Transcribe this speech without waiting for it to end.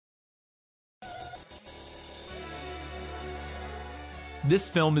This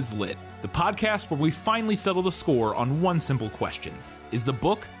Film is Lit, the podcast where we finally settle the score on one simple question. Is the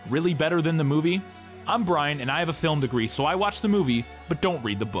book really better than the movie? I'm Brian, and I have a film degree, so I watch the movie, but don't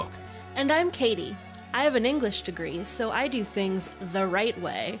read the book. And I'm Katie. I have an English degree, so I do things the right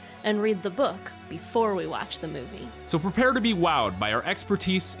way and read the book before we watch the movie. So prepare to be wowed by our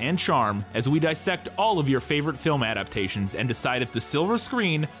expertise and charm as we dissect all of your favorite film adaptations and decide if the silver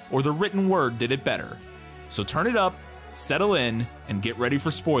screen or the written word did it better. So turn it up, settle in, and get ready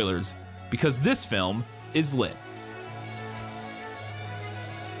for spoilers, because this film is lit.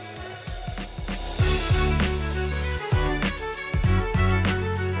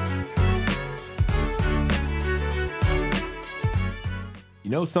 You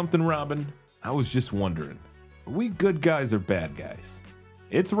know something, Robin? I was just wondering, are we good guys or bad guys?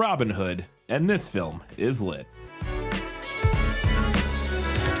 It's Robin Hood, and this film is lit.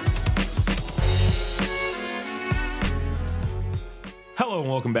 Hello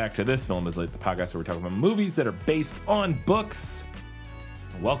and welcome back to This Film is Lit, the podcast where we're talking about movies that are based on books.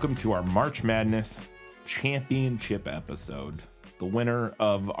 Welcome to our March Madness Championship episode. The winner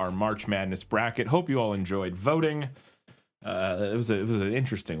of our March Madness bracket. Hope you all enjoyed voting. It was an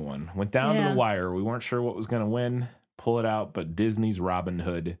interesting one. Went down to the wire. We weren't sure what was going to win. Pull it out, but Disney's Robin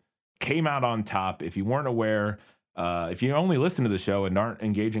Hood came out on top. If you weren't aware, if you only listen to the show and aren't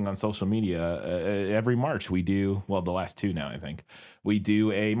engaging on social media, every March we do, well, the last two now, I think, we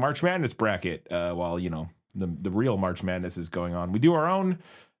do a March Madness bracket while, you know, the real March Madness is going on. We do our own,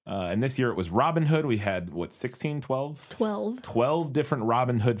 and this year it was Robin Hood. We had, 12 different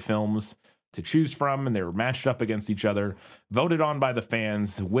Robin Hood films to choose from, and they were matched up against each other, voted on by the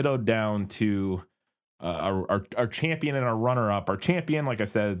fans, widowed down to our champion and our runner-up. Our champion, like I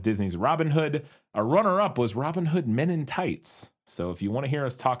said, Disney's Robin Hood. Our runner-up was Robin Hood Men in Tights. So if you want to hear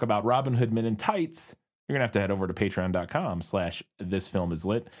us talk about Robin Hood Men in Tights, you're going to have to head over to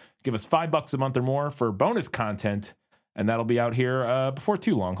patreon.com/thisfilmislit. Give us $5 a month or more for bonus content, and that'll be out here before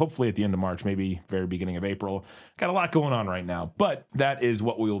too long, hopefully at the end of March, maybe very beginning of April. Got a lot going on right now, but that is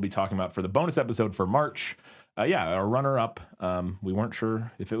what we will be talking about for the bonus episode for March. Our runner-up, we weren't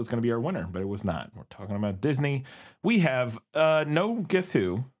sure if it was going to be our winner, but it was not. We're talking about Disney. We have no Guess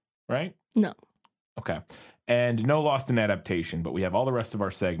Who, right? No. Okay. And no Lost in Adaptation, but we have all the rest of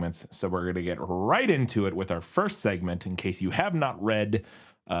our segments, so we're going to get right into it with our first segment. In case you have not read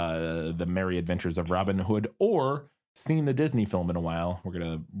The Merry Adventures of Robin Hood or seen the Disney film in a while, we're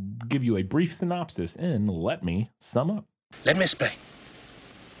going to give you a brief synopsis and let me sum up. Let me explain.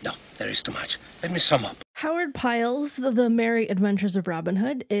 No, there is too much. Let me sum up. Howard Pyle's The Merry Adventures of Robin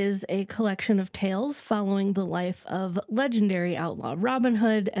Hood is a collection of tales following the life of legendary outlaw Robin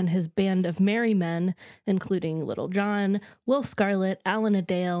Hood and his band of merry men, including Little John, Will Scarlet, Alan a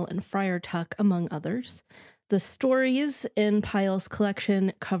Dale, and Friar Tuck, among others. The stories in Pyle's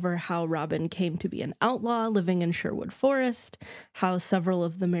collection cover how Robin came to be an outlaw living in Sherwood Forest, how several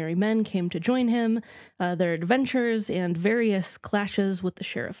of the merry men came to join him, their adventures and various clashes with the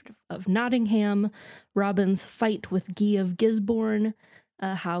Sheriff of Nottingham, Robin's fight with Guy of Gisborne,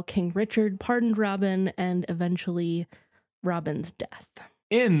 how King Richard pardoned Robin, and eventually Robin's death.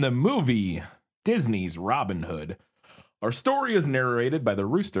 In the movie Disney's Robin Hood, our story is narrated by the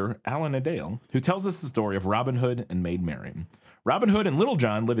rooster, Alan a Dale, who tells us the story of Robin Hood and Maid Marian. Robin Hood and Little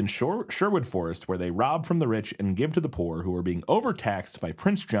John live in Sherwood Forest, where they rob from the rich and give to the poor, who are being overtaxed by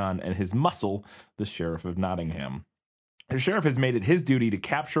Prince John and his muscle, the Sheriff of Nottingham. The sheriff has made it his duty to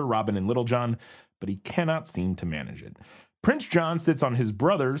capture Robin and Little John, but he cannot seem to manage it. Prince John sits on his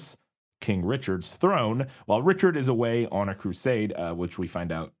brother's, King Richard's, throne, while Richard is away on a crusade, which we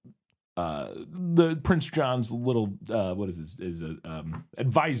find out the Prince John's little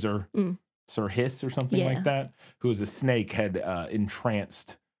advisor, Sir Hiss or something like that, who is a snake, had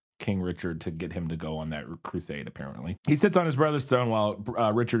entranced King Richard to get him to go on that crusade. Apparently, he sits on his brother's throne while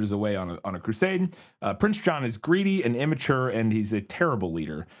Richard is away on a crusade. Prince John is greedy and immature, and he's a terrible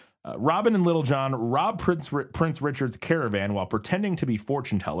leader. Robin and Little John rob Prince Richard's caravan while pretending to be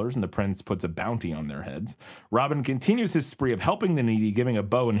fortune tellers, and the prince puts a bounty on their heads. Robin continues his spree of helping the needy, giving a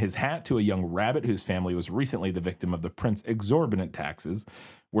bow and his hat to a young rabbit whose family was recently the victim of the prince's exorbitant taxes.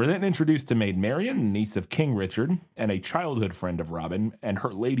 We're then introduced to Maid Marian, niece of King Richard, and a childhood friend of Robin, and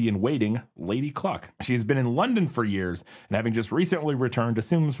her lady-in-waiting, Lady Cluck. She has been in London for years, and having just recently returned,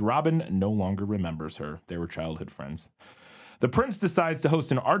 assumes Robin no longer remembers her. They were childhood friends. The prince decides to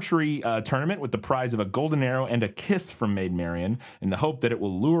host an archery tournament with the prize of a golden arrow and a kiss from Maid Marian in the hope that it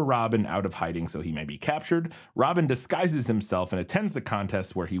will lure Robin out of hiding so he may be captured. Robin disguises himself and attends the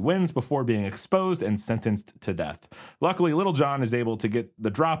contest where he wins before being exposed and sentenced to death. Luckily, Little John is able to get the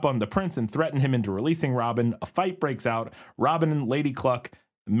drop on the prince and threaten him into releasing Robin. A fight breaks out. Robin and Lady Cluck,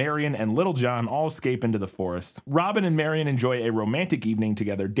 Marian, and Little John all escape into the forest. Robin and Marian enjoy a romantic evening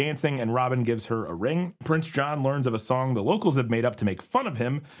together, dancing, and Robin gives her a ring. Prince John learns of a song the locals have made up to make fun of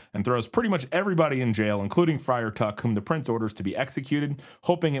him and throws pretty much everybody in jail, including Friar Tuck, whom the prince orders to be executed,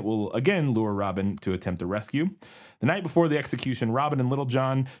 hoping it will again lure Robin to attempt a rescue. The night before the execution, Robin and Little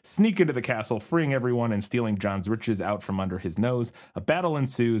John sneak into the castle, freeing everyone and stealing John's riches out from under his nose. A battle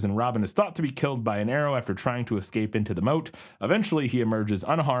ensues, and Robin is thought to be killed by an arrow after trying to escape into the moat. Eventually, he emerges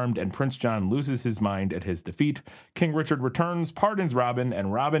unharmed, and Prince John loses his mind at his defeat. King Richard returns, pardons Robin,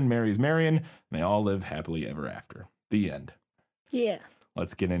 and Robin marries Marian, and they all live happily ever after. The end. Yeah.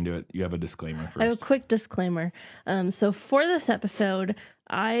 Let's get into it. You have a disclaimer first. I have a quick disclaimer. So for this episode,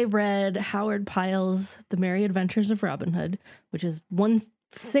 I read Howard Pyle's The Merry Adventures of Robin Hood, which is one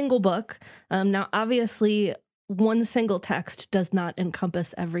single book. Now, obviously, one single text does not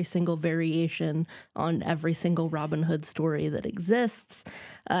encompass every single variation on every single Robin Hood story that exists.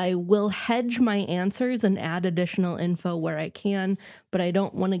 I will hedge my answers and add additional info where I can, but I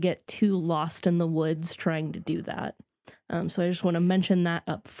don't want to get too lost in the woods trying to do that. So I just want to mention that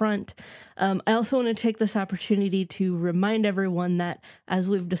up front. I also want to take this opportunity to remind everyone that, as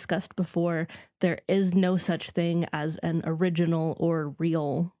we've discussed before, there is no such thing as an original or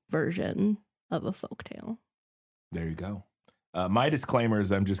real version of a folktale. There you go. My disclaimer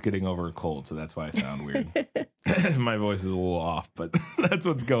is I'm just getting over a cold, so that's why I sound weird. My voice is a little off, but that's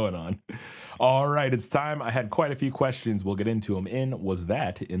what's going on. All right, it's time. I had quite a few questions. We'll get into them in Was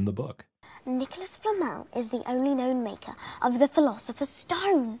That in the Book? Nicholas Flamel is the only known maker of the Philosopher's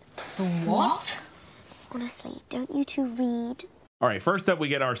Stone. The what? Honestly, don't you two read? All right, first up, we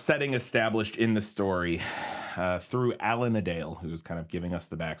get our setting established in the story through Alan Adale, who's kind of giving us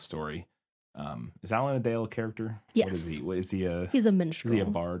the backstory. Is Alan Adale a character? Yes. What is he? He's a minstrel. Is he a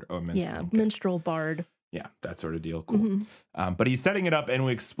bard? Oh, a minstrel. Yeah, okay. minstrel bard. Yeah, that sort of deal. Cool. But he's setting it up, and he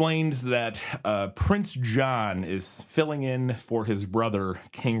explains that Prince John is filling in for his brother,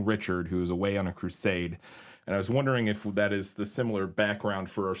 King Richard, who is away on a crusade. And I was wondering if that is the similar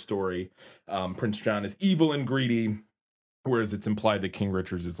background for our story. Prince John is evil and greedy, whereas it's implied that King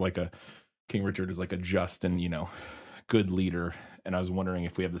Richard is like a just and, good leader. And I was wondering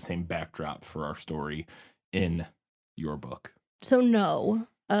if we have the same backdrop for our story in your book. So no,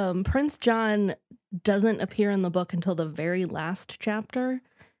 Prince John doesn't appear in the book until the very last chapter.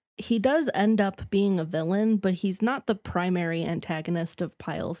 He does end up being a villain, but he's not the primary antagonist of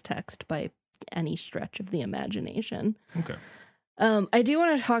Pyle's text by any stretch of the imagination. Okay. I do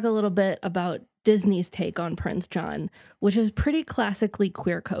want to talk a little bit about Disney's take on Prince John, which is pretty classically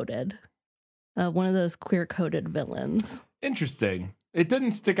queer-coded. One of those queer-coded villains. Interesting. It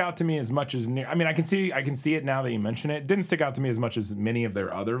didn't stick out to me as much as I can see it now that you mention it. It didn't stick out to me as much as many of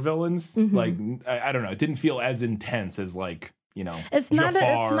their other villains. Like I don't know, it didn't feel as intense as it's not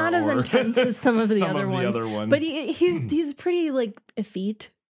as intense as some of the other ones. But he's pretty effete.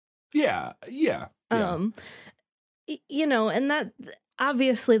 Yeah. And that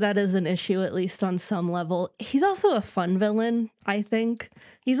obviously that is an issue, at least on some level. He's also a fun villain, I think.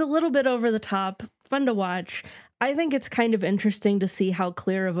 He's a little bit over the top, fun to watch. I think it's kind of interesting to see how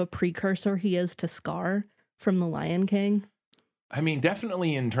clear of a precursor he is to Scar from The Lion King. I mean,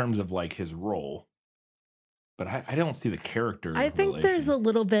 definitely in terms of his role, but I don't see the character. I think there's a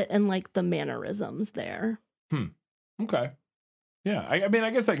little bit in the mannerisms there. Okay. Yeah, I mean,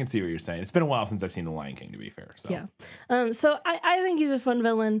 I guess I can see what you're saying. It's been a while since I've seen The Lion King, to be fair. So. Yeah. So I think he's a fun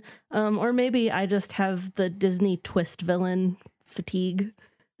villain. Or maybe I just have the Disney twist villain fatigue,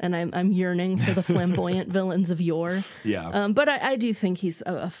 and I'm yearning for the flamboyant villains of yore. Yeah. But I do think he's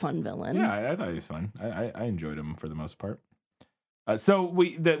a fun villain. Yeah, I thought he was fun. I enjoyed him for the most part. So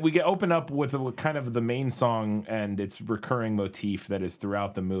we get open up with kind of the main song and its recurring motif that is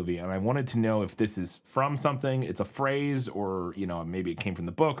throughout the movie. And I wanted to know if this is from something, it's a phrase, or, maybe it came from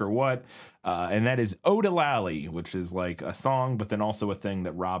the book or what. And that is Odalali, which is like a song, but then also a thing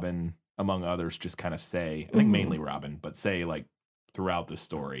that Robin, among others, just kind of say. I think mainly Robin, but say throughout the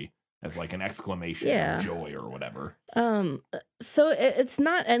story as an exclamation of joy or whatever. So it's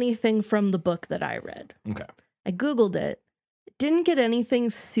not anything from the book that I read. Okay. I Googled it. Didn't get anything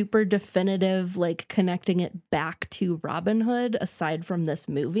super definitive, connecting it back to Robin Hood, aside from this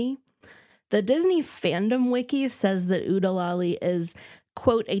movie. The Disney fandom wiki says that Udalali is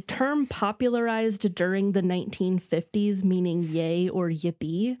quote, a term popularized during the 1950s, meaning yay or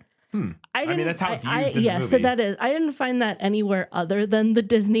yippee. I mean, that's how it's used in the movie. So that is. I didn't find that anywhere other than the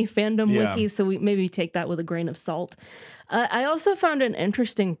Disney fandom wiki, so we maybe take that with a grain of salt. I also found an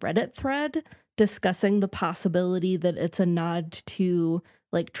interesting Reddit thread discussing the possibility that it's a nod to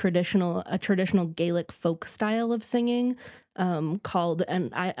like a traditional Gaelic folk style of singing called,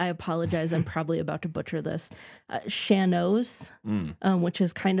 and I apologize, I'm probably about to butcher this, sean-nós, which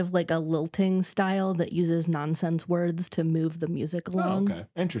is kind of like a lilting style that uses nonsense words to move the music along. Oh, okay.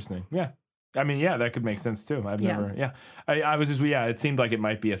 Interesting. Yeah. I mean, yeah, that could make sense too. I was just, it seemed like it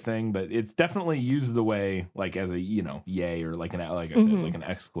might be a thing, but it's definitely used the way, like as a, yay, or like like I said, like an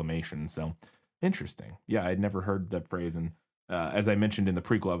exclamation. So interesting. Yeah. I'd never heard that phrase. And as I mentioned in the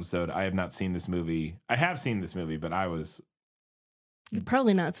prequel episode, I have not seen this movie. I have seen this movie, but I was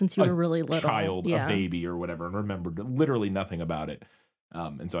probably not, since you were really little. Child, a baby or whatever, and remembered literally nothing about it.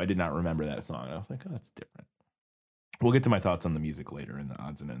 And so I did not remember that song. And I was like, oh, that's different. We'll get to my thoughts on the music later in the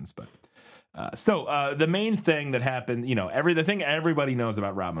odds and ends, but so the main thing that happened, the thing everybody knows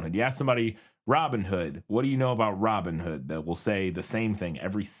about Robin Hood. You ask somebody, Robin Hood, what do you know about Robin Hood? That will say the same thing.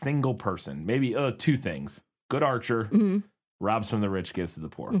 Every single person, maybe two things: good archer, robs from the rich, gives to the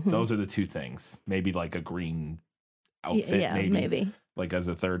poor. Those are the two things. Maybe like a green outfit, maybe like as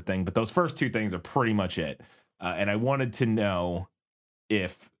a third thing. But those first two things are pretty much it. And I wanted to know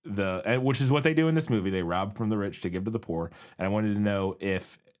if which is what they do in this movie. They rob from the rich to give to the poor. And I wanted to know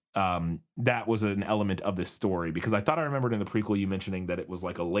if that was an element of this story, because I thought I remembered in the prequel you mentioning that it was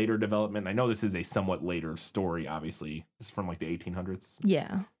like a later development. I know this is a somewhat later story, obviously. This is from like the 1800s.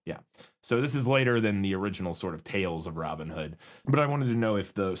 Yeah. So this is later than the original sort of tales of Robin Hood. But I wanted to know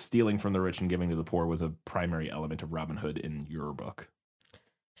if the stealing from the rich and giving to the poor was a primary element of Robin Hood in your book.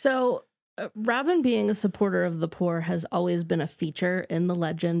 So Robin being a supporter of the poor has always been a feature in the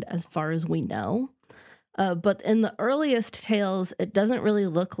legend as far as we know. But in the earliest tales, it doesn't really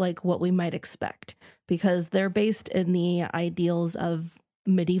look like what we might expect, because they're based in the ideals of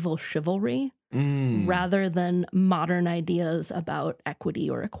medieval chivalry rather than modern ideas about equity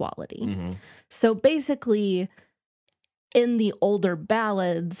or equality. So basically, in the older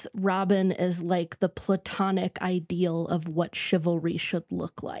ballads, Robin is like the platonic ideal of what chivalry should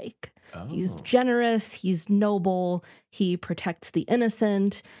look like. He's generous, he's noble, he protects the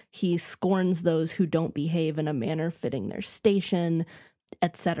innocent, he scorns those who don't behave in a manner fitting their station,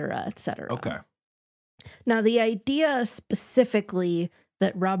 etc., etc. Okay. Now, the idea specifically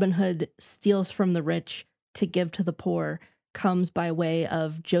that Robin Hood steals from the rich to give to the poor comes by way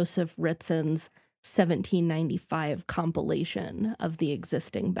of Joseph Ritson's 1795 compilation of the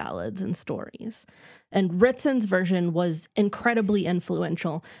existing ballads and stories. And Ritson's version was incredibly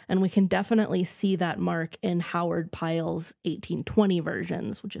influential, and we can definitely see that mark in Howard Pyle's 1820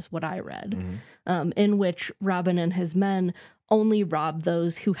 versions, which is what I read, in which Robin and his men only rob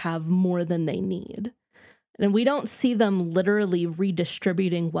those who have more than they need. And we don't see them literally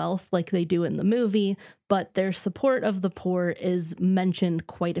redistributing wealth like they do in the movie, but their support of the poor is mentioned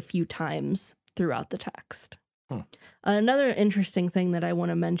quite a few times throughout the text. Another interesting thing that I want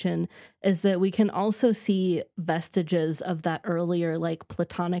to mention is that we can also see vestiges of that earlier, like,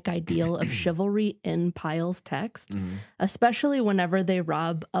 platonic ideal of chivalry in Pyle's text, especially whenever they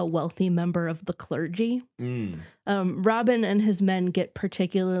rob a wealthy member of the clergy. Robin and his men get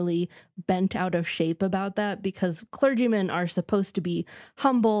particularly bent out of shape about that, because clergymen are supposed to be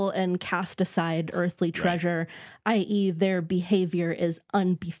humble and cast aside earthly treasure, i.e. their behavior is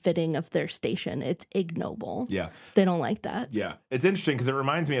unbefitting of their station. It's ignoble. Yeah. They don't like that. Yeah. It's interesting because it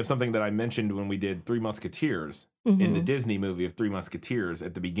reminds me of something that I mentioned when we did Three Musketeers. In the Disney movie of Three Musketeers,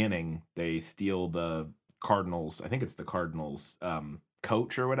 at the beginning, they steal the Cardinals, I think it's the Cardinals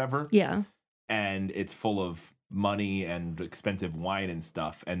coach or whatever. Yeah. And it's full of money and expensive wine and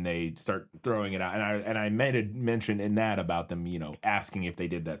stuff, and they start throwing it out. And I made a mention in that about them, asking if they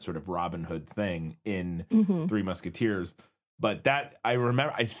did that sort of Robin Hood thing in Three Musketeers. But that,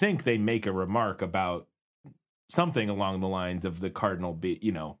 I think they make a remark about something along the lines of the Cardinal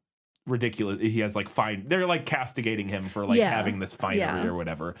ridiculous. He has they're like castigating him for having this finery or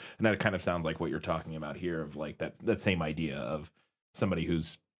whatever. And that kind of sounds like what you're talking about here, of like that same idea of somebody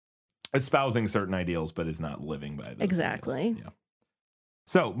who's espousing certain ideals but is not living by those exactly ideals. Yeah.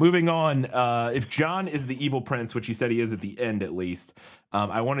 So moving on, if John is the evil prince, which he said he is at the end at least,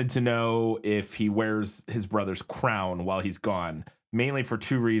 I wanted to know if he wears his brother's crown while he's gone. Mainly for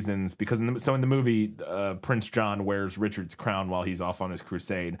two reasons, because in the movie, Prince John wears Richard's crown while he's off on his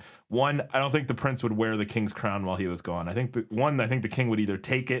crusade. One, I don't think the prince would wear the king's crown while he was gone. I think the king would either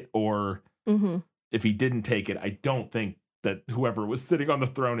take it, or if he didn't take it, I don't think that whoever was sitting on the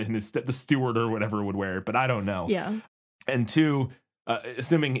throne and the steward or whatever would wear it, but I don't know. Yeah. And two,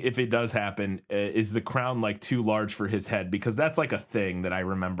 assuming if it does happen, is the crown like too large for his head? Because that's like a thing that I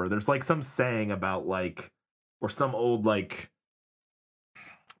remember. There's like some saying about like, or some old like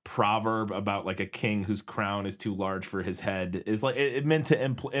proverb about like a king whose crown is too large for his head, is like it meant to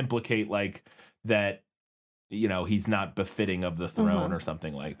implicate like that, you know, he's not befitting of the throne or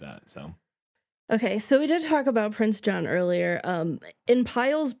something like that. So okay, so we did talk about Prince John earlier. In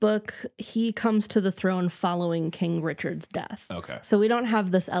Pyle's book, he comes to the throne following King Richard's death. Okay. So we don't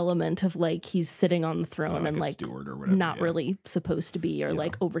have this element of like he's sitting on the throne and like steward or whatever, not really supposed to be, or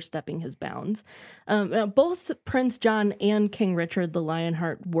like overstepping his bounds. Now, both Prince John and King Richard the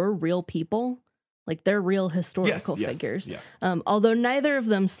Lionheart were real people. Like they're real historical figures. Yes. Although neither of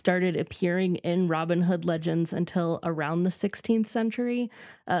them started appearing in Robin Hood legends until around the 16th century,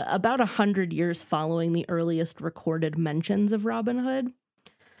 about 100 years following the earliest recorded mentions of Robin Hood.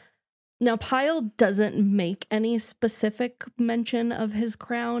 Now, Pyle doesn't make any specific mention of his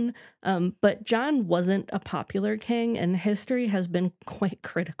crown, but John wasn't a popular king, and history has been quite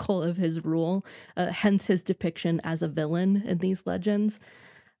critical of his rule, hence his depiction as a villain in these legends.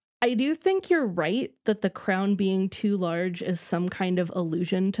 I do think you're right that the crown being too large is some kind of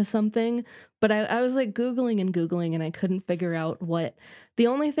allusion to something, but I was like Googling and I couldn't figure out what. The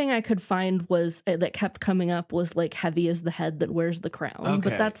only thing I could find was that kept coming up was like heavy is the head that wears the crown,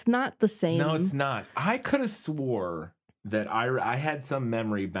 but that's not the same. No, it's not. I could have swore that I had some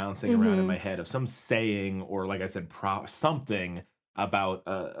memory bouncing around in my head of some saying, or like I said, something about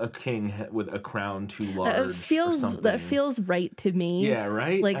a king with a crown too large. That feels right to me. Yeah,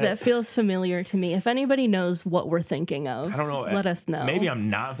 right? Like that feels familiar to me. If anybody knows what we're thinking of, I don't know. Let us know. Maybe I'm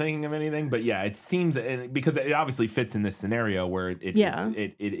not thinking of anything, but yeah, it seems, because it obviously fits in this scenario where it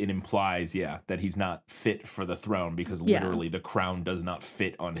implies, that he's not fit for the throne, because literally the crown does not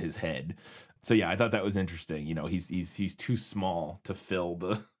fit on his head. So yeah, I thought that was interesting. You know, he's too small to fill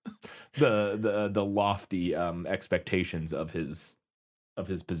the lofty expectations of his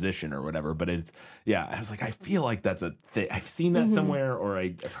position or whatever. But it's, I was like, I feel like that's a thing. I've seen that somewhere, or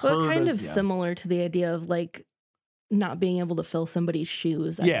I've heard. Well, kind of similar to the idea of like not being able to fill somebody's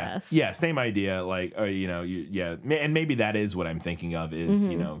shoes, I guess. Yeah, same idea. Like, you know, and maybe that is what I'm thinking of is,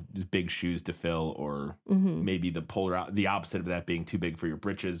 you know, just big shoes to fill, or maybe the opposite of that being too big for your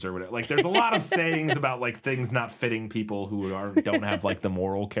britches or whatever. Like, there's a lot of sayings about like things not fitting people who don't have like the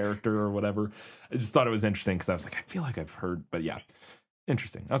moral character or whatever. I just thought it was interesting because I was like, I feel like I've heard, but yeah.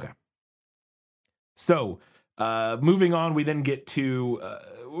 Interesting. Okay. So, moving on, we then get to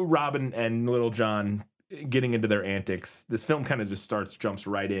Robin and Little John getting into their antics. This film kind of just jumps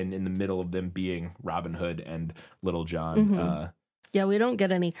right in the middle of them being Robin Hood and Little John. Yeah, we don't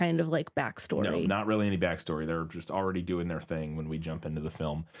get any kind of like backstory. No, not really any backstory. They're just already doing their thing when we jump into the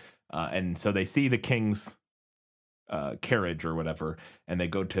film. And so they see the king's carriage or whatever, and they're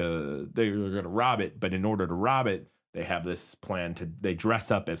going to rob it. But in order to rob it, they have this plan they dress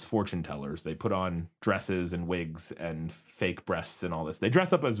up as fortune tellers. They put on dresses and wigs and fake breasts and all this. They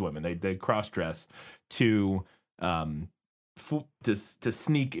dress up as women. They cross dress to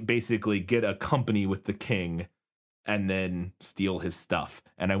sneak, basically get a company with the king and then steal his stuff.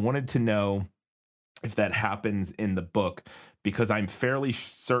 And I wanted to know if that happens in the book, because I'm fairly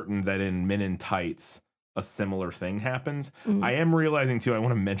certain that in Men in Tights, a similar thing happens. I am realizing too, I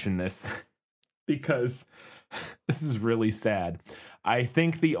want to mention this because this is really sad. I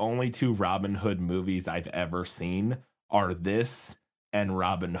think the only two Robin Hood movies I've ever seen are this and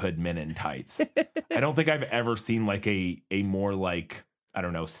Robin Hood Men in Tights. I don't think I've ever seen like a more like, I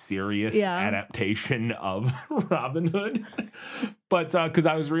don't know, serious adaptation of Robin Hood. But because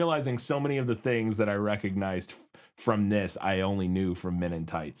I was realizing so many of the things that I recognized from this, I only knew from Men in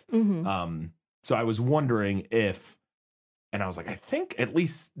Tights. So I was wondering if, and I was like, I think at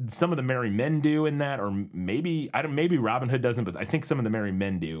least some of the Merry Men do in that, or maybe Robin Hood doesn't, but I think some of the Merry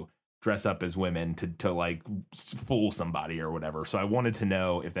Men do dress up as women to like fool somebody or whatever. So I wanted to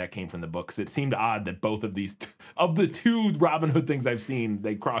know if that came from the books. It seemed odd that both of these, of the two Robin Hood things I've seen,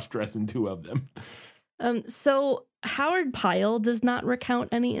 they cross-dress in two of them. So Howard Pyle does not recount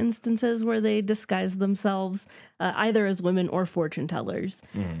any instances where they disguise themselves either as women or fortune tellers.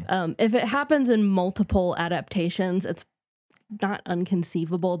 If it happens in multiple adaptations, it's not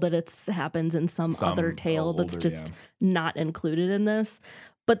unconceivable that it happens in some other tale that's just not included in this.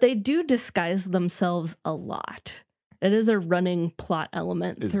 But they do disguise themselves a lot. It is a running plot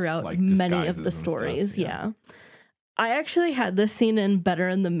element throughout like many of the stories. Stuff, I actually had this scene in better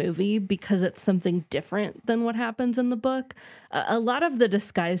in the movie because it's something different than what happens in the book. A lot of the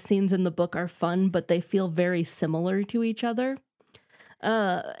disguise scenes in the book are fun, but they feel very similar to each other.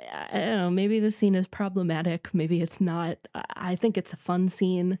 I don't know, maybe the scene is problematic, maybe it's not. I think it's a fun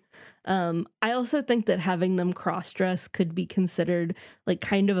scene. I also think that having them cross-dress could be considered like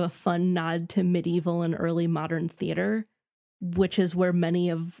kind of a fun nod to medieval and early modern theater, which is where many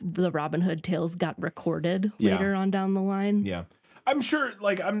of the Robin Hood tales got recorded later on down the line. Yeah. I'm sure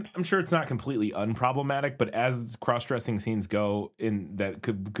it's not completely unproblematic, but as cross-dressing scenes go in that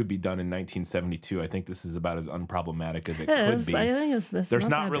could be done in 1972, I think this is about as unproblematic as it could be. I think There's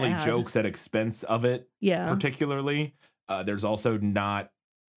not really bad. jokes at expense of it, particularly. There's also not.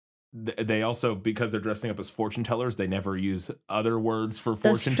 They also, because they're dressing up as fortune tellers, they never use other words for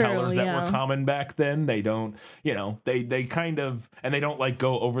fortune tellers that were common back then. They don't, they kind of, and they don't like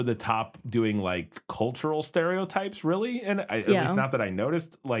go over the top doing like cultural stereotypes, really. And at least not that I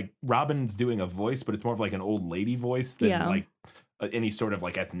noticed. Like Robin's doing a voice, but it's more of like an old lady voice than like any sort of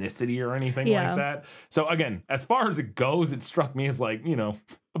like ethnicity or anything like that. So again, as far as it goes, it struck me as like,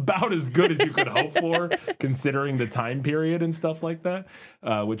 about as good as you could hope for considering the time period and stuff like that,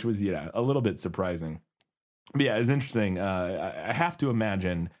 which was, a little bit surprising. But yeah, it's interesting. I have to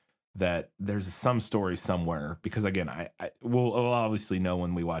imagine that there's some story somewhere because again, we'll obviously know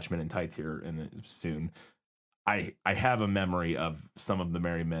when we watch Men in Tights here soon. I have a memory of some of the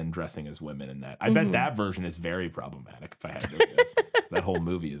merry men dressing as women in that. I bet that version is very problematic if I had to guess. That whole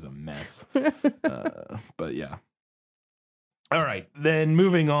movie is a mess. But yeah. All right, then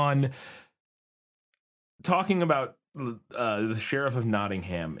moving on. Talking about the Sheriff of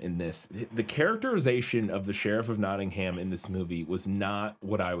Nottingham in this. The characterization of the Sheriff of Nottingham in this movie was not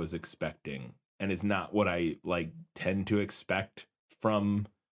what I was expecting. And it's not what I tend to expect from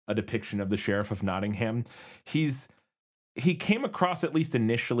a depiction of the Sheriff of Nottingham. He came across, at least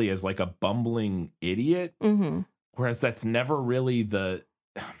initially, as like a bumbling idiot, whereas that's never really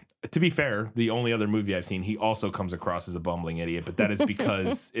to be fair, the only other movie I've seen, he also comes across as a bumbling idiot, but that is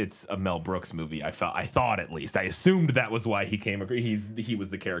because it's a Mel Brooks movie. I thought at least. I assumed that was why he came across. He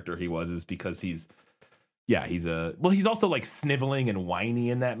was the character he was, is because he's also like sniveling and whiny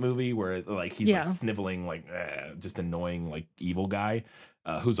in that movie, where like he's like sniveling, like just annoying, like evil guy,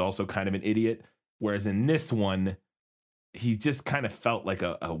 who's also kind of an idiot. Whereas in this one, he just kind of felt like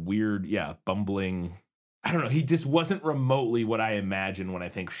a weird, bumbling. I don't know. He just wasn't remotely what I imagine when I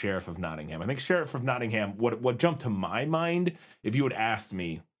think Sheriff of Nottingham. I think Sheriff of Nottingham, what jumped to my mind, if you had asked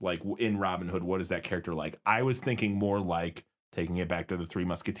me, like in Robin Hood, what is that character like? I was thinking more like, taking it back to the Three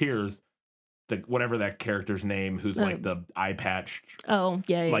Musketeers, whatever that character's name, who's like the eye patched,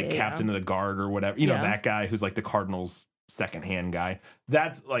 captain of the guard or whatever. You know, that guy who's like the Cardinals' second-hand guy.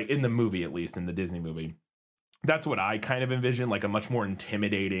 That's like in the movie, at least in the Disney movie. That's what I kind of envision, like a much more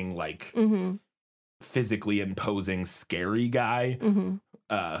intimidating, like physically imposing, scary guy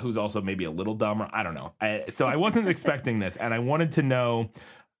who's also maybe a little dumber. I don't know. So I wasn't expecting this, and I wanted to know.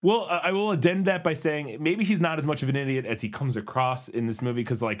 Well, I will addend that by saying maybe he's not as much of an idiot as he comes across in this movie,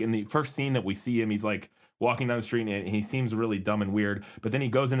 because like in the first scene that we see him, he's like walking down the street and he seems really dumb and weird. But then he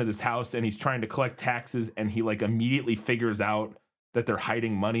goes into this house and he's trying to collect taxes, and he like immediately figures out that they're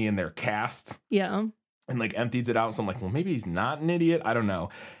hiding money in their cast. Yeah. And like empties it out. So I'm like, well, maybe he's not an idiot. I don't know.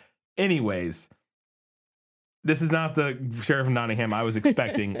 Anyways, this is not the Sheriff of Nottingham I was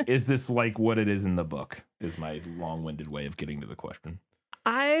expecting. Is this like what it is in the book? Is my long-winded way of getting to the question.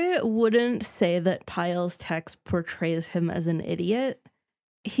 I wouldn't say that Pyle's text portrays him as an idiot.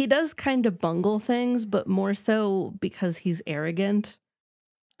 He does kind of bungle things, but more so because he's arrogant.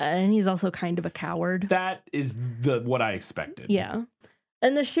 And he's also kind of a coward. That is what I expected. Yeah.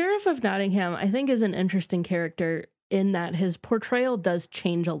 And the Sheriff of Nottingham, I think, is an interesting character in that his portrayal does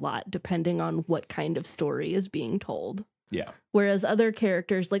change a lot depending on what kind of story is being told. Yeah. Whereas other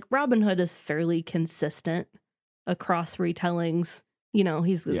characters, like Robin Hood, is fairly consistent across retellings. You know,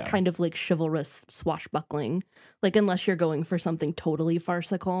 he's kind of like chivalrous swashbuckling, like unless you're going for something totally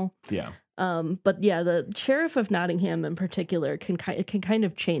farcical. Yeah. But yeah, the Sheriff of Nottingham in particular can kind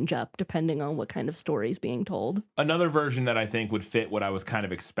of change up depending on what kind of story is being told. Another version that I think would fit what I was kind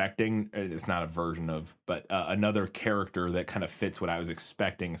of expecting, it's not a version of, but another character that kind of fits what I was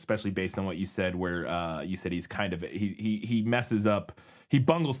expecting, especially based on what you said, where you said he's kind of, he messes up, he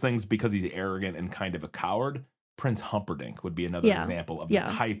bungles things because he's arrogant and kind of a coward. Prince Humperdinck would be another example of the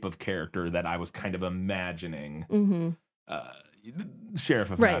type of character that I was kind of imagining.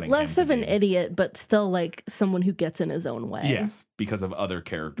 Sheriff of Nottingham. Less of an idiot, but still like someone who gets in his own way. Yes, because of other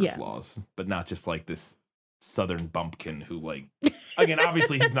character flaws, but not just like this Southern bumpkin who, like, again,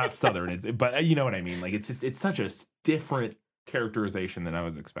 obviously he's not Southern, but you know what I mean. Like, it's such a different characterization than I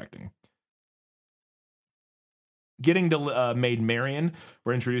was expecting. Getting to Maid Marian,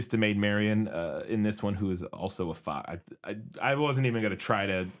 we're introduced to Maid Marian in this one, who is also a fox. I wasn't even going to try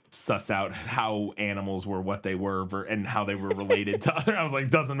to suss out how animals were what they were and how they were related to other. I was like,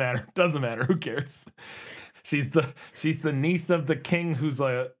 doesn't matter, who cares? She's the niece of the king, who's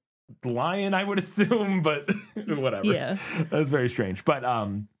a lion, I would assume, but whatever. Yeah, that's very strange. But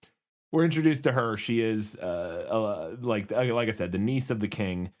we're introduced to her. She is like I said, the niece of the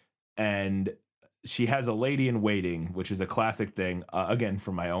king, and she has a lady in waiting, which is a classic thing. Again,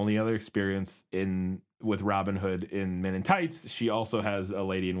 from my only other experience with Robin Hood in Men in Tights, she also has a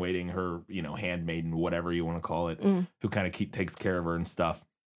lady in waiting, her, handmaiden, whatever you want to call it, who kind of takes care of her and stuff.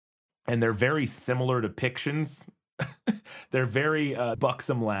 And they're very similar depictions. They're very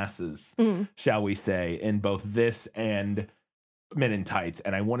buxom lasses, shall we say, in both this and Men in Tights.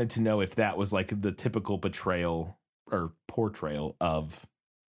 And I wanted to know if that was like the typical portrayal of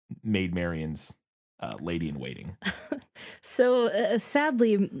Maid Marian's lady in waiting. So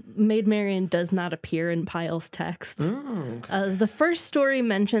sadly, Maid Marian does not appear in Pyle's text. Okay. The first story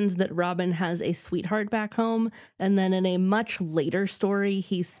mentions that Robin has a sweetheart back home, and then in a much later story,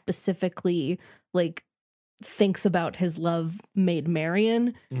 he specifically thinks about his love, Maid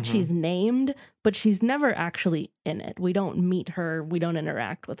Marian. She's named, but she's never actually in it. We don't meet her. We don't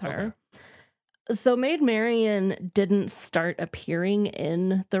interact with her. Okay. So Maid Marian didn't start appearing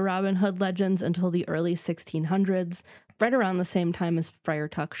in the Robin Hood legends until the early 1600s, right around the same time as Friar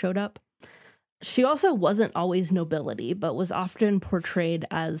Tuck showed up. She also wasn't always nobility, but was often portrayed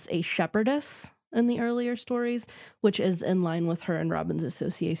as a shepherdess in the earlier stories, which is in line with her and Robin's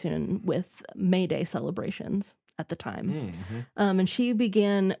association with May Day celebrations at the time. And she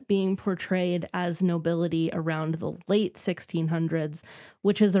began being portrayed as nobility around the late 1600s,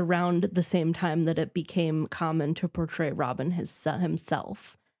 which is around the same time that it became common to portray Robin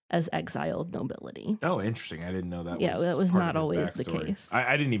himself as exiled nobility. Oh, interesting. I didn't know that. Yeah, that was not always the case.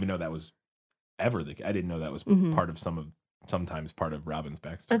 I didn't even know that was ever I didn't know that was part of sometimes part of Robin's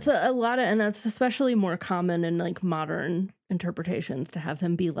backstory. That's a lot of, and that's especially more common in modern interpretations, to have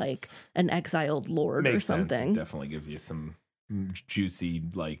him be like an exiled lord or something. Sense. It definitely gives you some juicy,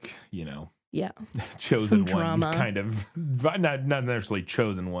 yeah, chosen some one drama. Kind of, not necessarily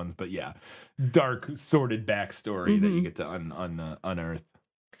chosen ones, but yeah, dark, sordid backstory that you get to unearth.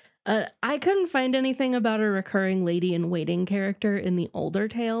 I couldn't find anything about a recurring lady in waiting character in the older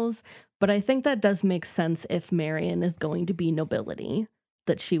tales, but I think that does make sense if Marian is going to be nobility,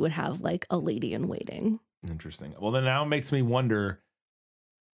 that she would have a lady in waiting. Interesting. Well, then now it makes me wonder.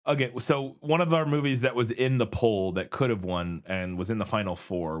 Again, so one of our movies that was in the poll that could have won and was in the final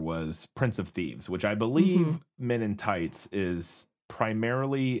four was Prince of Thieves, which I believe Men in Tights is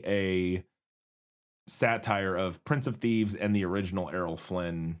primarily a satire of Prince of Thieves and the original Errol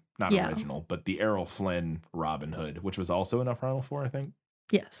Flynn, original, but the Errol Flynn Robin Hood, which was also in a final four, I think.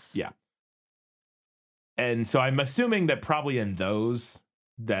 Yes. Yeah. And so I'm assuming that probably in those,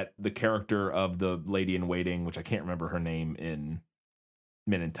 that the character of the lady in waiting, which I can't remember her name in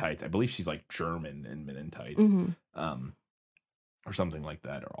Men in Tights, I believe she's German in Men in Tights, or something like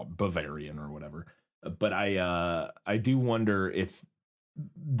that, or Bavarian or whatever. But I do wonder if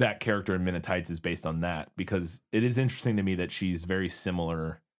that character in Men in Tights is based on that, because it is interesting to me that she's very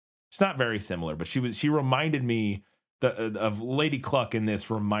similar. It's not very similar, but she reminded me of Lady Cluck in this,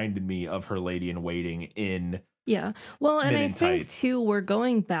 reminded me of her lady in waiting in. Yeah. Well, and I think too, we're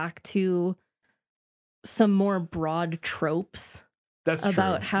going back to some more broad tropes. That's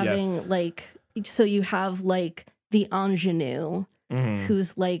about true. having so you have the ingenue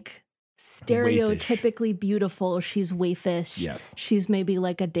who's stereotypically beautiful. She's waifish. Yes. She's maybe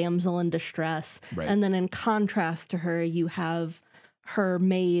a damsel in distress. Right. And then in contrast to her, you have her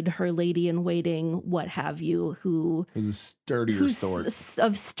maid, her lady in waiting, what have you, who's a sturdier sort.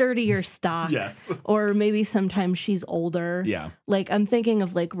 Of sturdier stock. Yes. Or maybe sometimes she's older. Yeah. I'm thinking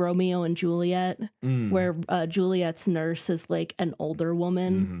of Romeo and Juliet, where Juliet's nurse is an older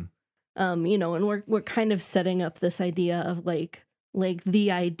woman. And we're kind of setting up this idea of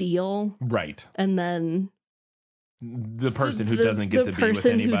the ideal. Right. And then the person who doesn't get to be with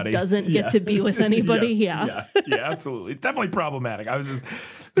anybody. Who doesn't get to be with anybody. Yes. Yeah, absolutely. It's definitely problematic. I was just,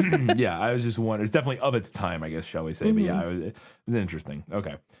 I was just wondering. It's definitely of its time, I guess, shall we say. But yeah, it was interesting.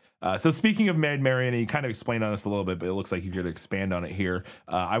 Okay. So speaking of Maid Marian, and you kind of explained on this a little bit, but it looks like you could expand on it here.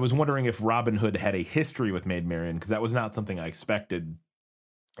 I was wondering if Robin Hood had a history with Maid Marian, because that was not something I expected,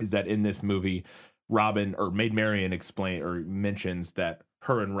 is that in this movie, Maid Marian mentions that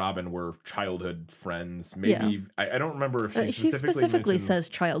her and Robin were childhood friends. Maybe I don't remember if she She specifically mentions... says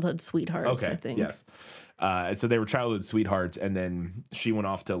childhood sweethearts. Okay, I think. yes. So they were childhood sweethearts, and then she went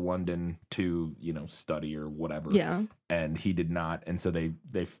off to London to, you know, study or whatever. Yeah. And he did not, and so they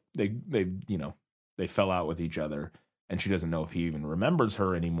you know, they fell out with each other, and she doesn't know if he even remembers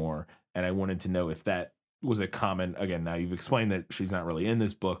her anymore. And I wanted to know if that was a common, again, now you've explained that she's not really in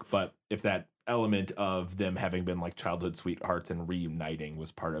this book, but if that element of them having been like childhood sweethearts and reuniting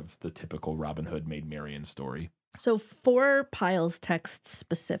was part of the typical Robin Hood Maid Marian story. So for Pyle's text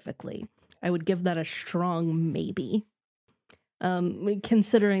specifically, I would give that a strong maybe.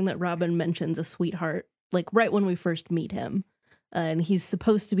 Considering that Robin mentions a sweetheart, like right when we first meet him, and he's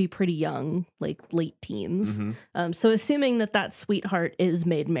supposed to be pretty young, like late teens. So assuming that sweetheart is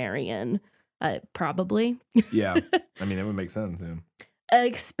Maid Marian, probably. Yeah, I mean, it would make sense. Yeah.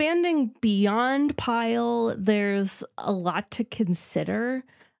 Expanding beyond Pyle, there's a lot to consider.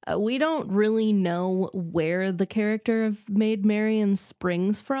 We don't really know where the character of Maid Marian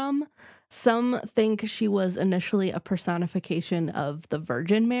springs from. Some think she was initially a personification of the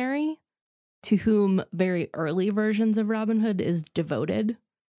Virgin Mary, to whom very early versions of Robin Hood is devoted.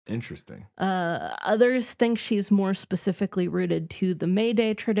 Interesting. Others think she's more specifically rooted to the May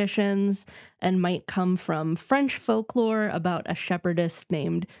Day traditions and might come from French folklore about a shepherdess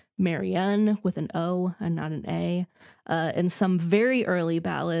named Marianne with an O and not an A. In some very early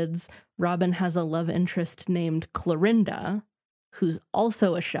ballads, Robin has a love interest named Clorinda, who's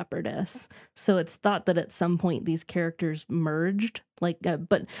also a shepherdess. So it's thought that at some point these characters merged.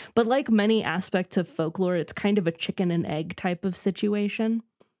 But like many aspects of folklore, it's kind of a chicken and egg type of situation.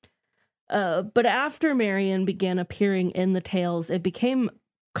 But after Marian began appearing in the tales, it became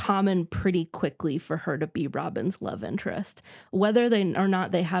common pretty quickly for her to be Robin's love interest. Whether or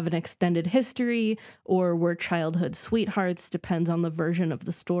not they have an extended history or were childhood sweethearts depends on the version of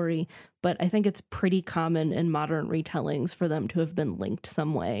the story, but I think it's pretty common in modern retellings for them to have been linked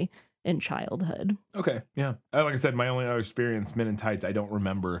some way in childhood. Okay, yeah. Like I said, my only other experience, Men in Tights, I don't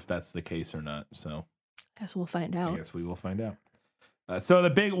remember if that's the case or not, so... Guess we'll find out. I guess we will find out. So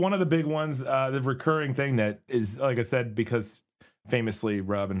one of the big ones, the recurring thing that is, like I said, because famously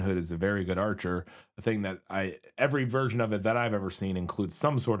Robin Hood is a very good archer, the thing that every version of it that I've ever seen includes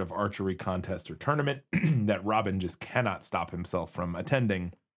some sort of archery contest or tournament that Robin just cannot stop himself from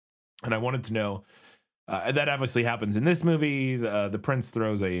attending. And I wanted to know, that obviously happens in this movie. The prince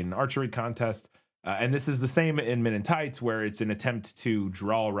throws an archery contest. And this is the same in Men in Tights, where it's an attempt to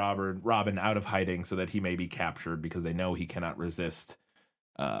draw Robin out of hiding so that he may be captured because they know he cannot resist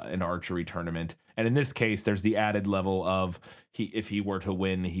an archery tournament. And in this case, there's the added level of if he were to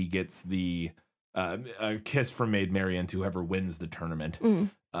win, he gets the a kiss from Maid Marian to whoever wins the tournament.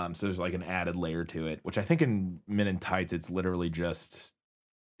 So there's like an added layer to it, which I think in Men in Tights, it's literally just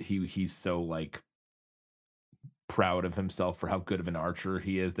he's so like proud of himself for how good of an archer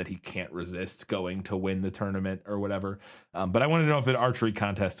he is that he can't resist going to win the tournament or whatever. But I wanted to know if the archery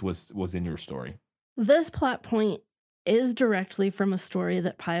contest was in your story. This plot point is directly from a story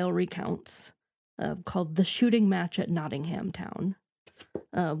that Pyle recounts called The Shooting Match at Nottingham Town,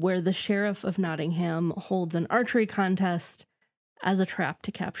 where the sheriff of Nottingham holds an archery contest as a trap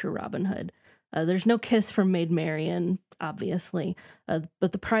to capture Robin Hood. There's no kiss from Maid Marian, obviously,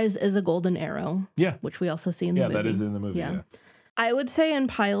 but the prize is a golden arrow. Yeah. Which we also see in the movie. Yeah, that is in the movie, yeah. I would say in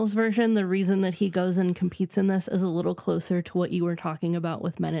Pyle's version, the reason that he goes and competes in this is a little closer to what you were talking about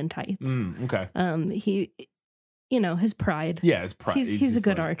with Men in Tights. Okay. He, his pride. Yeah, his pride. He's a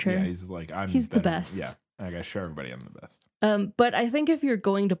good archer. Yeah, he's like, he's the best. Yeah, I gotta show everybody I'm the best. But I think if you're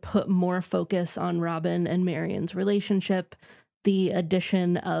going to put more focus on Robin and Marian's relationship, the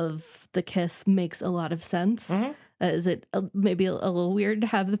addition of the kiss makes a lot of sense. Is it maybe a little weird to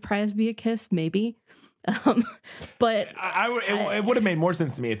have the prize be a kiss? Maybe. But it would have made more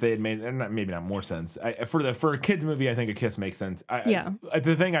sense to me if they had made, maybe not more sense. For a kids movie, I think a kiss makes sense.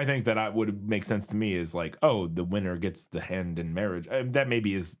 The thing I think that would make sense to me is like, oh, the winner gets the hand in marriage. That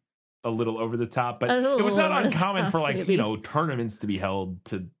maybe is a little over the top, but it was not uncommon for like tournaments to be held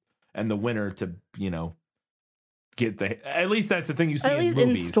and the winner to get at least that's the thing you see at least in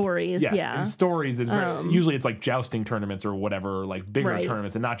movies. In stories. Yes, in stories it's usually it's like jousting tournaments or whatever, like bigger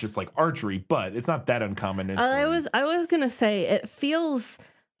tournaments, and not just like archery, but it's not that uncommon in stories. I was gonna say it feels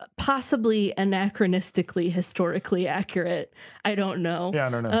possibly anachronistically historically accurate. I don't know. Yeah, I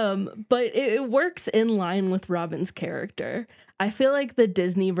don't know. But it works in line with Robin's character. I feel like the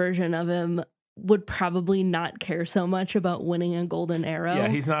Disney version of him would probably not care so much about winning a golden arrow. Yeah,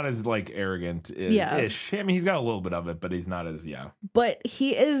 he's not as like arrogant ish. I mean, he's got a little bit of it, but he's not as But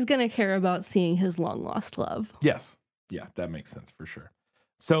he is gonna care about seeing his long lost love. Yes. Yeah, that makes sense for sure.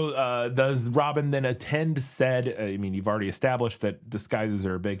 So does Robin then attend said, I mean, you've already established that disguises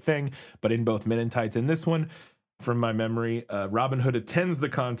are a big thing, but in both Men in Tights and this one, from my memory, Robin Hood attends the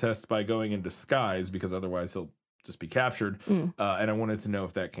contest by going in disguise because otherwise he'll just be captured. And I wanted to know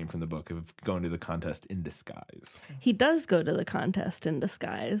if that came from the book, of going to the contest in disguise. He does go to the contest in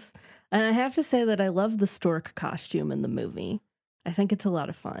disguise. And I have to say that I love the stork costume in the movie. I think it's a lot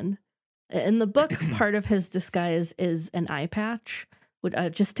of fun. In the book, part of his disguise is an eye patch,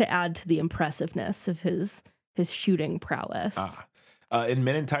 just to add to the impressiveness of his shooting prowess. In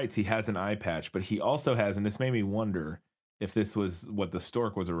Men in Tights, he has an eye patch, but he also has, and this made me wonder if this was what the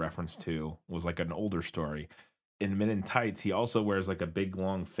stork was a reference to, was like an older story. In Men in Tights, he also wears like a big,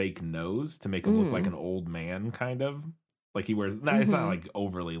 long fake nose to make him look like an old man, kind of. Like he wears, it's not like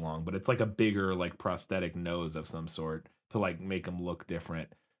overly long, but it's like a bigger, like prosthetic nose of some sort to like make him look different.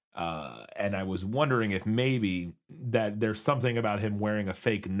 And I was wondering if maybe that there's something about him wearing a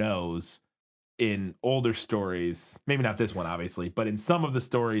fake nose in older stories, maybe not this one, obviously, but in some of the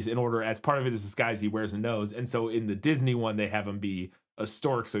stories, in order, as part of his disguise, he wears a nose. And so in the Disney one, they have him be a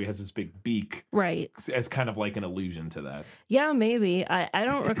stork, so he has this big beak. Right. As kind of like an allusion to that. Yeah, maybe. I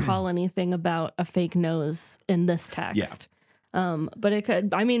don't recall anything about a fake nose in this text. Yeah. But it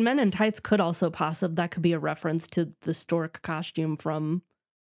could, I mean, Men in Tights could also that could be a reference to the stork costume from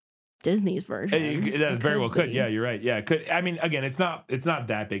Disney's version. It very well could. Yeah, you're right. Yeah, it could. I mean, again, it's not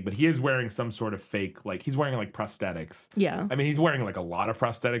that big, but he is wearing some sort of fake, like he's wearing like prosthetics. Yeah. I mean, he's wearing like a lot of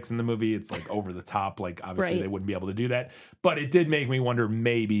prosthetics in the movie. It's like over the top. Like obviously they wouldn't be able to do that, but it did make me wonder.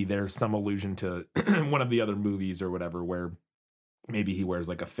 Maybe there's some allusion to one of the other movies or whatever where maybe he wears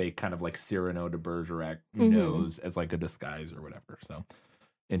like a fake kind of like Cyrano de Bergerac nose as like a disguise or whatever. So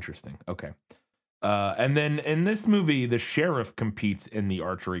interesting. Okay. And then in this movie, the sheriff competes in the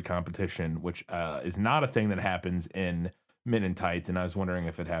archery competition, which is not a thing that happens in Men in Tights. And I was wondering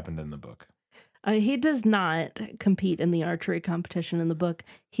if it happened in the book. He does not compete in the archery competition in the book.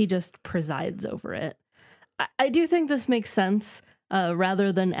 He just presides over it. I do think this makes sense,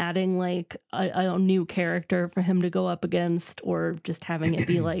 rather than adding like a new character for him to go up against, or just having it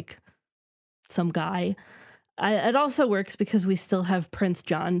be like some guy. It also works because we still have Prince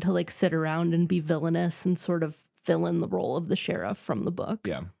John to like sit around and be villainous and sort of fill in the role of the sheriff from the book.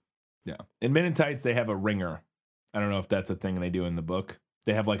 Yeah. Yeah. In Men in Tights, they have a ringer. I don't know if that's a thing they do in the book.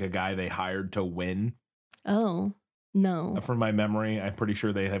 They have like a guy they hired to win. Oh, no. From my memory, I'm pretty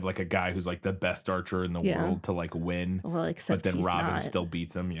sure they have like a guy who's like the best archer in the world to like win. Well, except but then Robin not. Still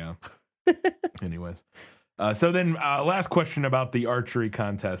beats him. Yeah. Anyways. So then last question about the archery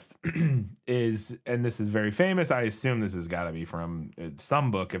contest is, and this is very famous, I assume this has got to be from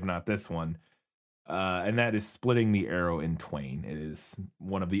some book, if not this one, and that is splitting the arrow in twain. It is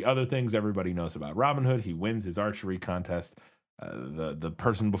one of the other things everybody knows about Robin Hood. He wins his archery contest. The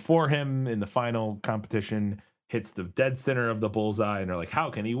person before him in the final competition hits the dead center of the bullseye, and they're like, how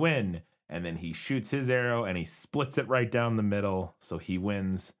can he win? And then he shoots his arrow, and he splits it right down the middle, so he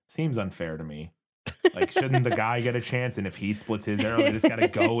wins. Seems unfair to me. Like, shouldn't the guy get a chance? And if he splits his arrow, they just got to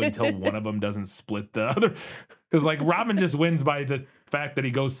go until one of them doesn't split the other. Because, like, Robin just wins by the fact that he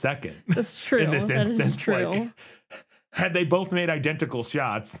goes second. That's true. In this instance. That is true. Like, had they both made identical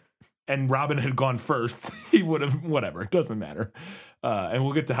shots and Robin had gone first, he would have, whatever. It doesn't matter. And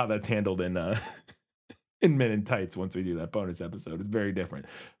we'll get to how that's handled in Men in Tights once we do that bonus episode. It's very different.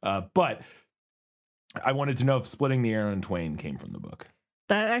 But I wanted to know if splitting the arrow in twain came from the book.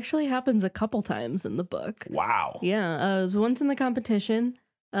 That actually happens a couple times in the book. Wow. Yeah, it was once in the competition,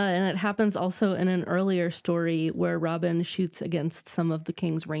 and it happens also in an earlier story where Robin shoots against some of the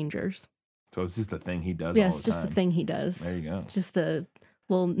king's rangers. So it's just a thing he does all the time. Yeah, it's just a thing he does. There you go. Just a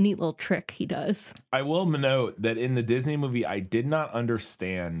neat little trick he does. I will note that in the Disney movie, I did not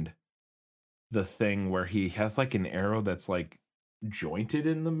understand the thing where he has like an arrow that's like jointed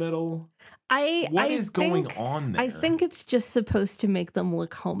in the middle. What is going on there? I think it's just supposed to make them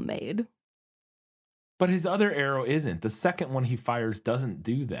look homemade. But his other arrow isn't. The second one he fires doesn't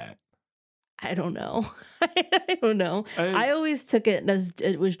do that. I don't know. I don't know. I always took it as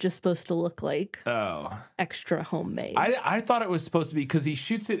it was just supposed to look like extra homemade. I thought it was supposed to be, because he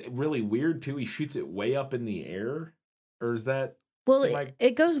shoots it really weird too. He shoots it way up in the air. Or is that... Well,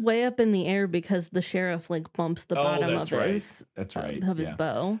 it goes way up in the air because the sheriff like bumps the bottom of his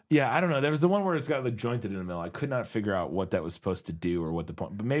bow. Yeah, I don't know. There was the one where it's got like jointed in the middle. I could not figure out what that was supposed to do or what the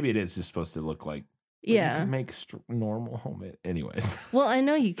point. But maybe it is just supposed to look like. Yeah, you can make normal homemade. Anyways. Well, I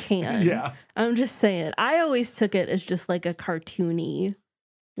know you can. Yeah, I'm just saying. I always took it as just like a cartoony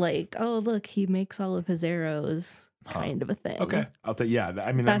like, oh, look, he makes all of his arrows kind of a thing. Okay. I'll tell you. Yeah.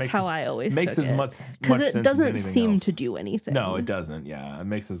 I mean, That's makes how I always makes took as it. much Because sense it as doesn't anything seem else. to do anything. No, it doesn't. Yeah. It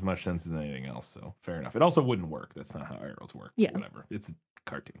makes as much sense as anything else. So fair enough. It also wouldn't work. That's not how arrows work. Yeah. Whatever. It's a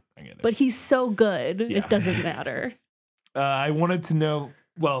cartoon. I get it. But he's so good, Yeah. it doesn't matter. I wanted to know,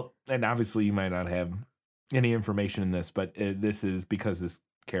 well, and obviously you might not have any information in this, but this is because this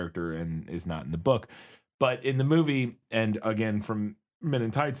character is not in the book. But in the movie, and again from Men in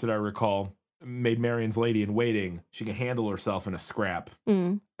Tights that I recall, Maid Marian's lady in waiting, she can handle herself in a scrap.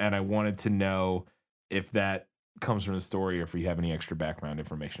 And I wanted to know if that comes from the story or if you have any extra background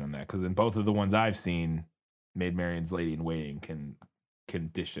information on that. Because in both of the ones I've seen, Maid Marian's lady in waiting can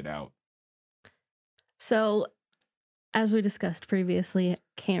dish it out. So, as we discussed previously,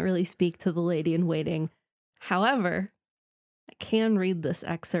 can't really speak to the lady in waiting. However, I can read this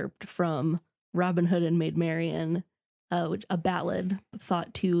excerpt from Robin Hood and Maid Marian, which a ballad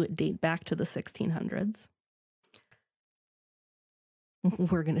thought to date back to the 1600s.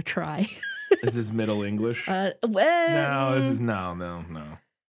 We're gonna try. Is this Middle English? Well, No, this is no.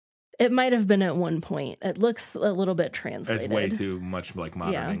 It might have been at one point. It looks a little bit translated. It's way too much like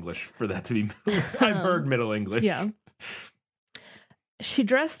modern Yeah. English for that to be. I've heard Middle English. Yeah. She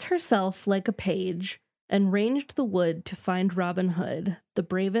dressed herself like a page and ranged the wood to find Robin Hood, the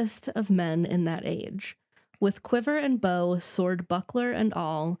bravest of men in that age. With quiver and bow, sword, buckler, and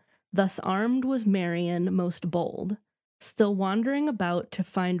all, thus armed was Marian most bold, still wandering about to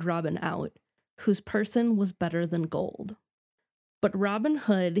find Robin out, whose person was better than gold. But Robin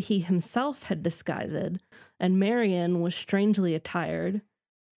Hood he himself had disguised, and Marian was strangely attired,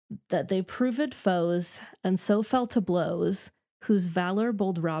 that they proved foes, and so fell to blows, whose valor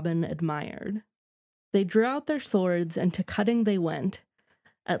bold Robin admired. They drew out their swords, and to cutting they went,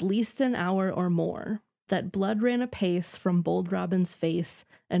 at least an hour or more, that blood ran apace from bold Robin's face,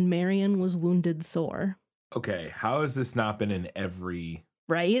 and Marian was wounded sore. Okay, how has this not been in every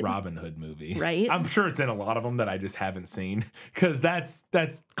Right? Robin Hood movie? Right? I'm sure it's in a lot of them that I just haven't seen because that's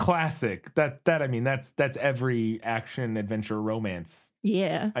classic. I mean that's every action adventure romance.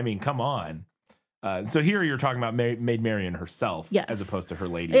 Yeah. I mean, come on. So here you're talking about Maid Marian herself, Yes. as opposed to her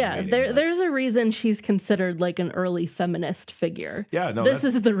lady. Yeah, in waiting, but- there's a reason she's considered like an early feminist figure. Yeah, no, this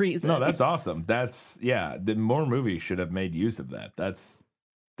is the reason. No, that's awesome. The more movies should have made use of that. That's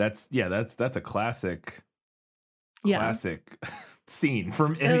a classic scene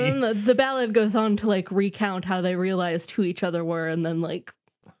from any. And then the ballad goes on to like recount how they realized who each other were and then like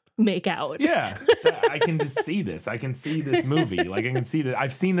make out. Yeah, I can just see this. I can see this movie. Like I can see that.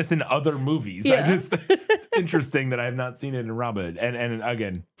 I've seen this in other movies. Yeah. It's interesting that I have not seen it in Robin Hood. And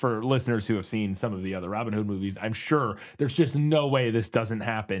again, for listeners who have seen some of the other Robin Hood movies, I'm sure there's just no way this doesn't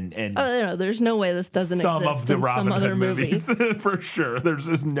happen. And no, there's no way this doesn't some exist of the in Robin some Hood other movies, movie. for sure. There's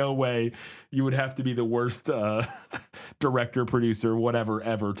just no way. You would have to be the worst director, producer, whatever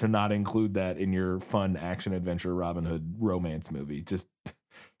ever to not include that in your fun action adventure Robin Hood romance movie. Just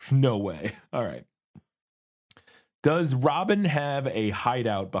no way. All right. Does Robin have a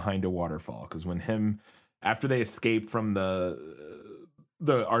hideout behind a waterfall? Because after they escape from the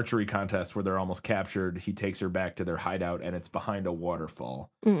archery contest where they're almost captured, he takes her back to their hideout and it's behind a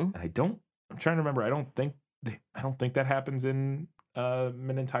waterfall. And I'm trying to remember. I don't think that happens in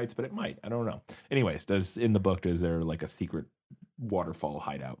Men in Tights, but it might. I don't know. Anyways, in the book, is there like a secret waterfall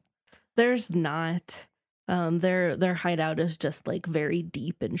hideout? There's not. Their hideout is just like very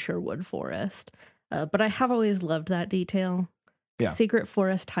deep in Sherwood Forest. But I have always loved that detail. Yeah. Secret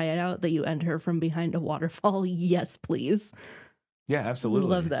forest hideout that you enter from behind a waterfall. Yes, please. Yeah, absolutely.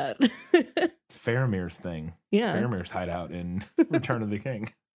 Love that. It's Faramir's thing. Yeah. Faramir's hideout in Return of the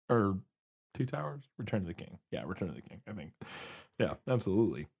King. Or Two Towers? Return of the King. Yeah, Return of the King, I think. Yeah,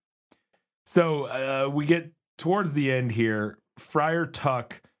 absolutely. So we get towards the end here. Friar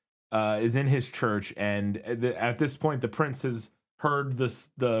Tuck is in his church, and at this point, the prince has heard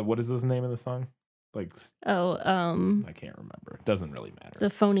the what is the name of the song? I can't remember. It doesn't really matter. The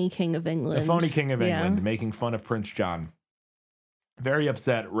phony King of England. The phony King of England, Yeah. making fun of Prince John. Very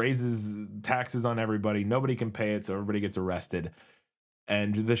upset, raises taxes on everybody. Nobody can pay it, so everybody gets arrested.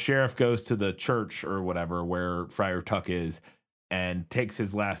 And the sheriff goes to the church or whatever where Friar Tuck is and takes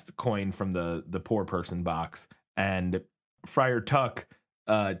his last coin from the poor person box. And Friar Tuck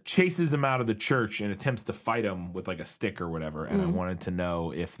chases him out of the church and attempts to fight him with like a stick or whatever. And I wanted to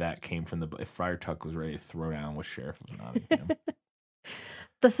know if that came from if Friar Tuck was ready to throw down with Sheriff Nottingham.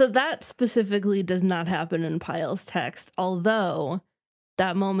 So that specifically does not happen in Pyle's text, although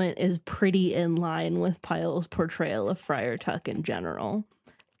that moment is pretty in line with Pyle's portrayal of Friar Tuck in general.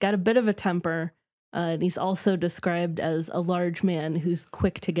 Got a bit of a temper, And he's also described as a large man who's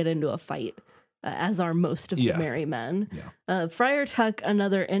quick to get into a fight, as are most of the merry men. Yeah. Friar Tuck,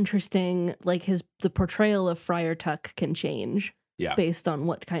 another interesting, like the portrayal of Friar Tuck can change based on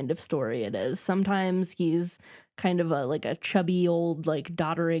what kind of story it is. Sometimes he's kind of a chubby old like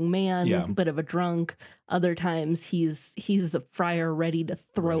doddering man, bit of a drunk. Other times he's a friar ready to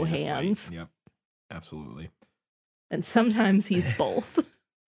throw hands. Yep, absolutely. And sometimes he's both.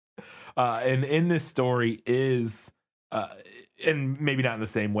 And in this story is, and maybe not in the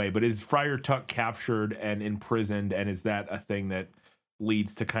same way, but is Friar Tuck captured and imprisoned? And is that a thing that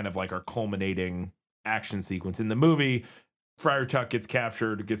leads to kind of like our culminating action sequence in the movie? Friar Tuck gets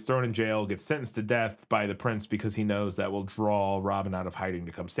captured, gets thrown in jail, gets sentenced to death by the prince because he knows that will draw Robin out of hiding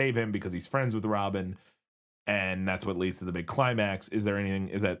to come save him because he's friends with Robin. And that's what leads to the big climax. Is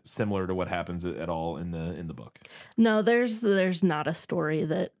that similar to what happens at all in the book? No, there's not a story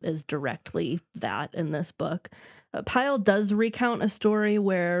that is directly that in this book. Pyle does recount a story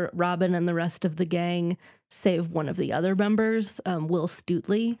where Robin and the rest of the gang save one of the other members, Will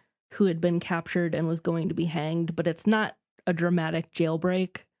Stuteley, who had been captured and was going to be hanged, but it's not a dramatic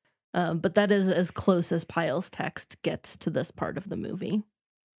jailbreak. But that is as close as Pyle's text gets to this part of the movie.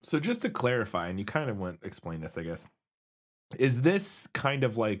 So just to clarify, and you kind of explain this, I guess, is this kind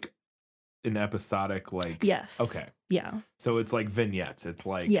of like an episodic, like... Yes. Okay. Yeah. So it's like vignettes. It's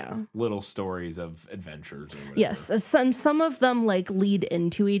like little stories of adventures or whatever. Yes. And some of them like lead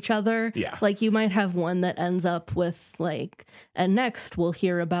into each other. Yeah. Like you might have one that ends up with like, and next we'll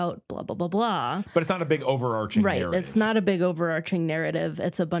hear about blah, blah, blah, blah. But it's not a big overarching narrative. It's not a big overarching narrative.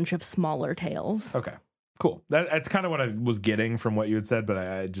 It's a bunch of smaller tales. Okay. Cool. That's kind of what I was getting from what you had said, but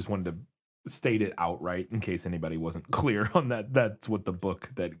I just wanted to state it outright in case anybody wasn't clear on that. That's what the book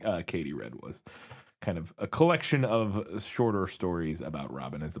that Katie read was. Kind of a collection of shorter stories about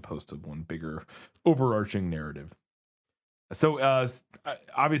Robin as opposed to one bigger overarching narrative. So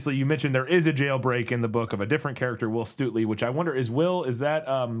obviously you mentioned there is a jailbreak in the book of a different character, Will Stuteley, which I wonder is that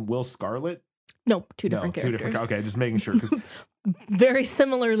Will Scarlet? Nope, two different characters. Okay, just making sure. Very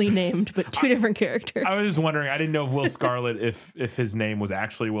similarly named, but two different characters. I was just wondering. I didn't know if Will Scarlet, if his name was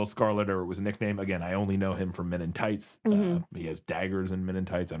actually Will Scarlet or it was a nickname. Again, I only know him from Men in Tights. He has daggers in Men in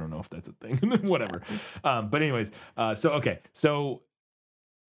Tights. I don't know if that's a thing. Whatever. But anyways, so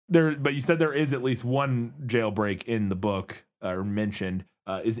there. But you said there is at least one jailbreak in the book or mentioned.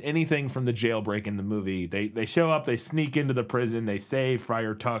 Is anything from the jailbreak in the movie? They show up. They sneak into the prison. They save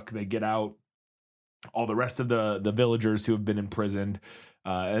Friar Tuck. They get out all the rest of the villagers who have been imprisoned.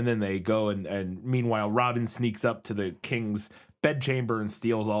 And then they go and meanwhile, Robin sneaks up to the king's bedchamber and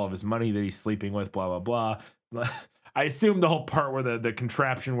steals all of his money that he's sleeping with, blah, blah, blah. I assume the whole part where the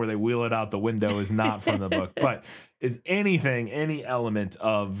contraption where they wheel it out the window is not from the book, but is any element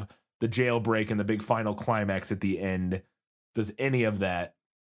of the jailbreak and the big final climax at the end, does any of that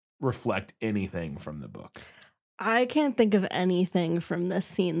reflect anything from the book? I can't think of anything from this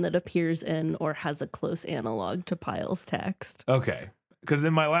scene that appears in or has a close analog to Pyle's text. Okay. Because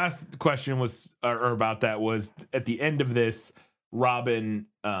then my last question was, or about that was, at the end of this, Robin,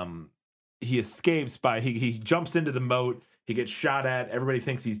 he escapes he jumps into the moat, he gets shot at, everybody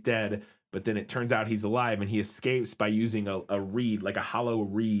thinks he's dead, but then it turns out he's alive, and he escapes by using a reed, like a hollow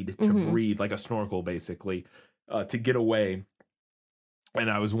reed to breathe, like a snorkel, basically, to get away.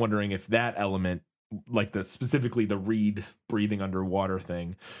 And I was wondering if that element, like specifically the reed breathing underwater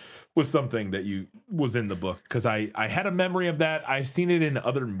thing, was something that was in the book, because I had a memory of that. I've seen it in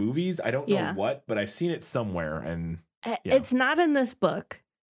other movies. I don't know what, but I've seen it somewhere. And it's not in this book.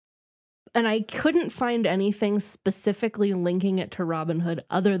 And I couldn't find anything specifically linking it to Robin Hood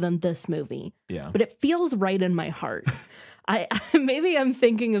other than this movie. Yeah. But it feels right in my heart. Maybe I'm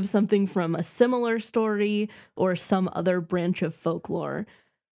thinking of something from a similar story or some other branch of folklore.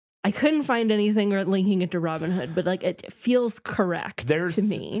 I couldn't find anything linking it to Robin Hood, but like it feels correct to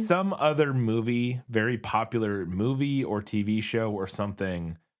me. There's some other movie, very popular movie or TV show or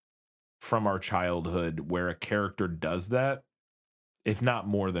something from our childhood where a character does that, if not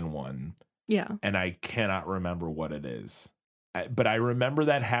more than one. Yeah. And I cannot remember what it is. But I remember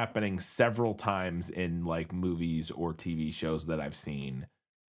that happening several times in like movies or TV shows that I've seen.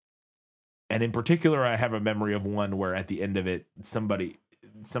 And in particular, I have a memory of one where at the end of it, somebody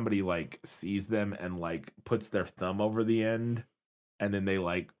like sees them and like puts their thumb over the end, and then they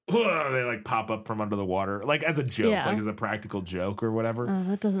pop up from under the water, like as a joke, like as a practical joke or whatever. Oh,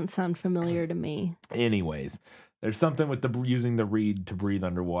 that doesn't sound familiar to me. Anyways, there's something with using the reed to breathe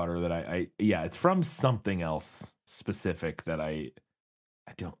underwater that it's from something else specific that I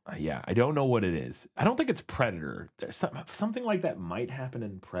I don't know what it is. I don't think it's Predator. Something like that might happen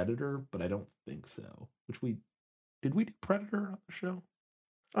in Predator, but I don't think so. Did we do Predator on the show?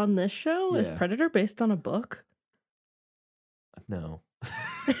 On this show? Is Yeah. Predator based on a book? No.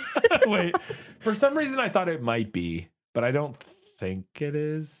 Wait, for some reason I thought it might be, but I don't think it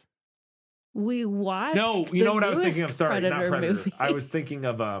is. We watched. No, you know what I was thinking of? Sorry, not Predator. movie. I was thinking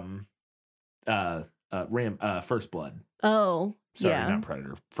of First Blood. Oh, Sorry, yeah. not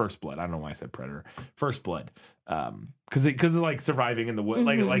Predator. First Blood. I don't know why I said Predator. First Blood. Because of like surviving in the wood,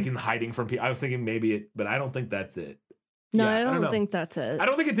 like in hiding from people. I was thinking maybe it, but I don't think that's it. No, Yeah, I don't know. think that's it. I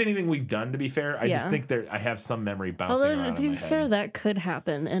don't think it's anything we've done, to be fair. I just think I have some memory bouncing Although, around to in be my fair, head. that could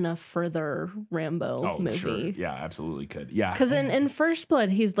happen in a further Rambo movie. Sure. Yeah, absolutely could. Yeah. Because in First Blood,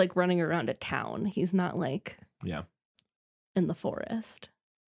 he's like running around a town. He's not like in the forest.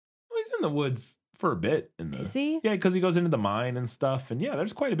 Well, he's in the woods for a bit. Is he? Yeah, because he goes into the mine and stuff. And yeah,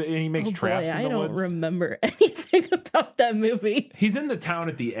 there's quite a bit. And he makes traps in the woods. I don't remember anything about that movie. He's in the town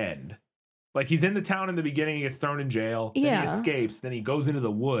at the end. Like, he's in the town in the beginning, he gets thrown in jail, then he escapes, then he goes into the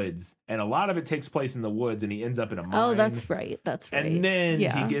woods, and a lot of it takes place in the woods, and he ends up in a mine. Oh, that's right. And then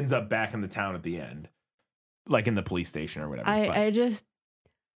he ends up back in the town at the end, like in the police station or whatever. I just...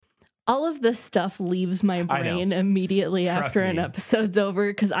 All of this stuff leaves my brain immediately after an episode's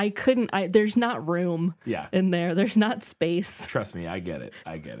over, because I couldn't... there's not room in there. There's not space. Trust me, I get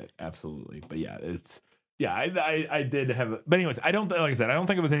it. Absolutely. But yeah, it's... Yeah, I did have, but anyways, I don't, like I said, I don't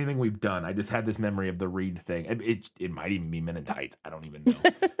think it was anything we've done. I just had this memory of the Reed thing. It might even be Men in Tights. I don't even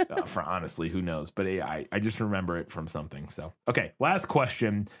know. For honestly, who knows? But I just remember it from something. So, okay, last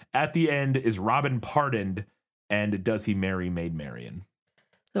question. At the end, is Robin pardoned, and does he marry Maid Marian?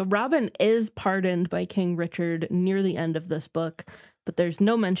 So Robin is pardoned by King Richard near the end of this book, but there's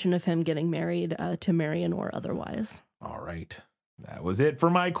no mention of him getting married to Marian or otherwise. All right. That was it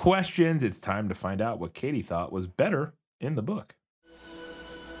for my questions. It's time to find out what Katie thought was better in the book.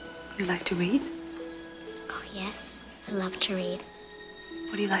 You like to read? Oh, yes. I love to read.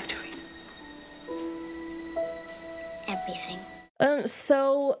 What do you like to read? Everything.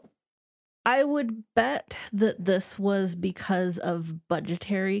 So I would bet that this was because of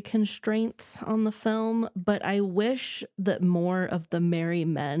budgetary constraints on the film, but I wish that more of the Merry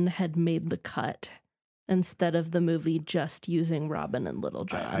Men had made the cut instead of the movie just using Robin and Little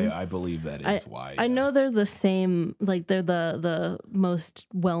John. I believe that is why. I know they're the same, like they're the most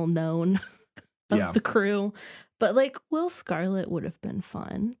well-known of the crew, but like Will Scarlet would have been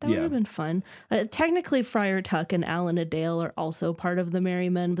fun. That would have been fun. Technically, Friar Tuck and Alan Adale are also part of the Merry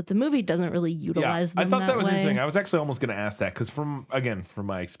Men, but the movie doesn't really utilize them I thought that was way. interesting. I was actually almost going to ask that because from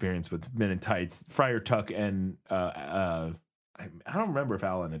my experience with Men in Tights, Friar Tuck and I don't remember if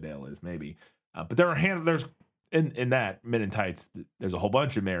Alan Adale is, maybe. But there's in that Men in Tights, there's a whole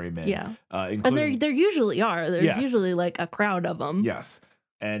bunch of Merry Men. Yeah, including, and there usually are. There's usually like a crowd of them. Yes,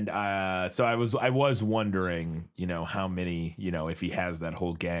 and so I was wondering, how many, if he has that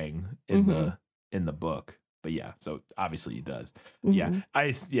whole gang in the book. But yeah, so obviously he does. Yeah,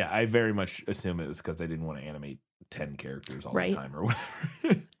 I very much assume it was because they didn't want to animate 10 characters all the time or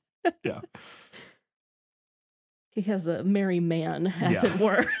whatever. Yeah. He has a merry man, as it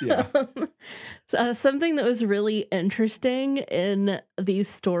were. Yeah. Something that was really interesting in these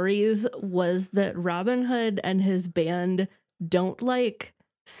stories was that Robin Hood and his band don't like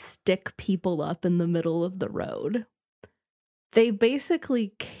stick people up in the middle of the road. They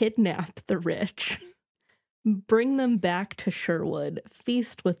basically kidnap the rich, bring them back to Sherwood,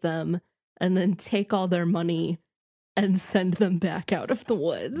 feast with them, and then take all their money and send them back out of the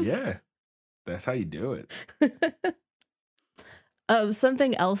woods. Yeah. That's how you do it.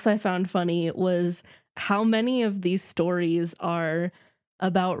 Something else I found funny was how many of these stories are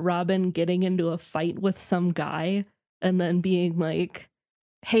about Robin getting into a fight with some guy and then being like,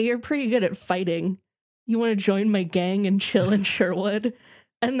 hey, you're pretty good at fighting. You want to join my gang and chill in Sherwood?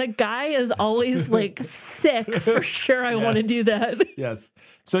 And the guy is always like, sick, for sure I want to do that. Yes.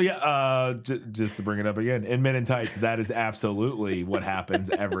 So yeah, just to bring it up again, in Men in Tights, that is absolutely what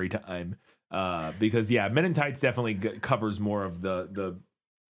happens every time. Because Men in Tights definitely covers more of the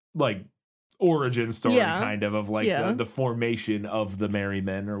like origin story kind of like the formation of the Merry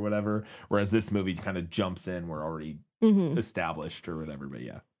Men or whatever. Whereas this movie kind of jumps in, we're already established or whatever. But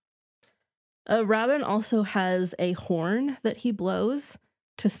yeah. Robin also has a horn that he blows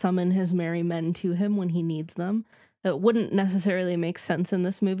to summon his merry men to him when he needs them. It wouldn't necessarily make sense in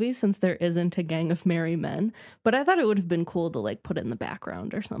this movie since there isn't a gang of merry men, but I thought it would have been cool to like put it in the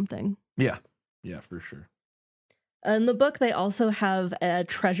background or something. Yeah. Yeah, for sure. In the book, they also have a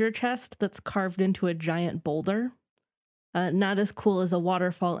treasure chest that's carved into a giant boulder. Not as cool as a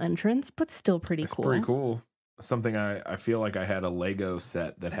waterfall entrance, but still pretty It's cool. pretty cool. Something I feel like I had a Lego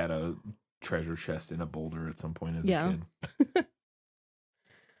set that had a treasure chest in a boulder at some point as a kid.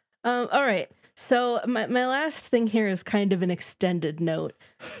 All right. So my last thing here is kind of an extended note.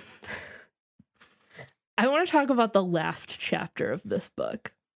 I want to talk about the last chapter of this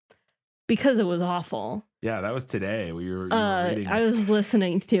book because it was awful. Yeah, that was today. You were reading. I was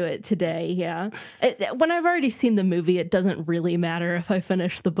listening to it today. Yeah. When I've already seen the movie, it doesn't really matter if I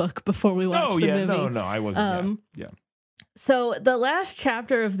finish the book before we watch the movie. No, I wasn't. Yeah. So the last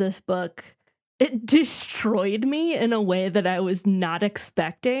chapter of this book, it destroyed me in a way that I was not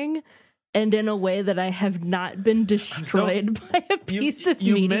expecting, and in a way that I have not been destroyed by a piece of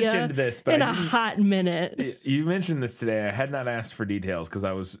media mentioned this, but in a hot minute. You mentioned this today. I had not asked for details because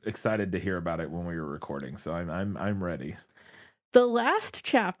I was excited to hear about it when we were recording. So I'm ready. The last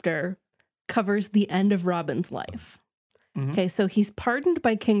chapter covers the end of Robin's life. Mm-hmm. Okay, so he's pardoned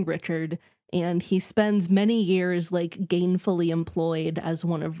by King Richard, and he spends many years like gainfully employed as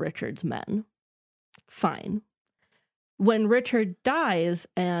one of Richard's men. Fine. When Richard dies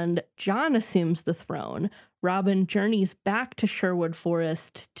and John assumes the throne, Robin journeys back to Sherwood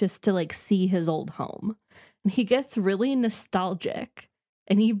Forest just to like see his old home. And he gets really nostalgic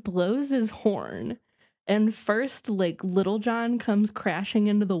and he blows his horn. And first, like, Little John comes crashing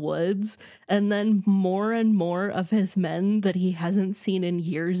into the woods, and then more and more of his men that he hasn't seen in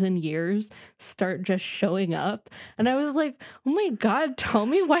years and years start just showing up. And I was like, oh my God, tell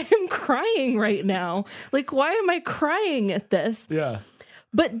me why I'm crying right now. Like, why am I crying at this? Yeah.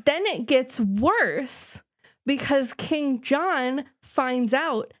 But then it gets worse because King John finds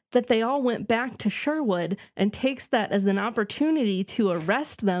out that they all went back to Sherwood and takes that as an opportunity to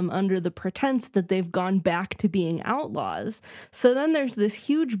arrest them under the pretense that they've gone back to being outlaws. So then there's this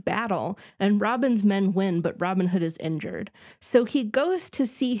huge battle and Robin's men win, but Robin Hood is injured. So he goes to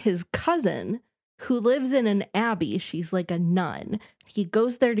see his cousin who lives in an abbey. She's like a nun. He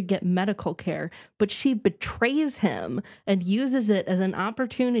goes there to get medical care, but she betrays him and uses it as an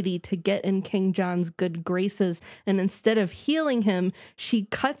opportunity to get in King John's good graces. And instead of healing him, she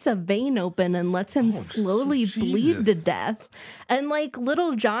cuts a vein open and lets him slowly bleed to death. And like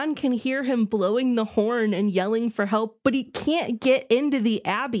Little John can hear him blowing the horn and yelling for help, but he can't get into the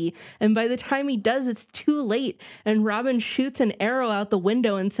abbey. And by the time he does, it's too late. And Robin shoots an arrow out the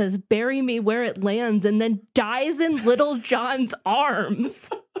window and says, "Bury me where it lands," and then dies in Little John's arms.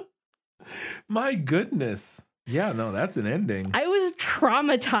 My goodness. Yeah, no, that's an ending. I was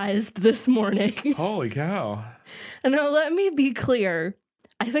traumatized this morning. Holy cow. And now let me be clear.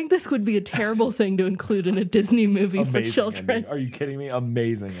 I think this would be a terrible thing to include in a Disney movie for children. Ending. Are you kidding me?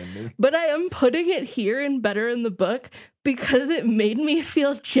 Amazing ending. But I am putting it here in Better in the Book because it made me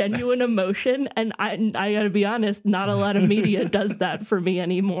feel genuine emotion. And I gotta be honest, not a lot of media does that for me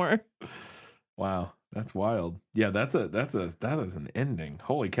anymore. Wow. That's wild. Yeah, that is an ending.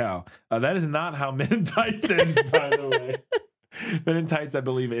 Holy cow. That is not how Men in Tights ends, by the way. Men in Tights, I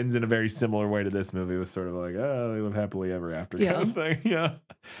believe, ends in a very similar way to this movie. It was sort of like, oh, they live happily ever after kind of thing. Yeah.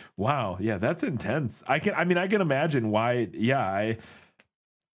 Wow. Yeah, that's intense. I can imagine why. Yeah,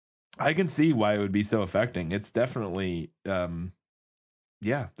 I can see why it would be so affecting. It's definitely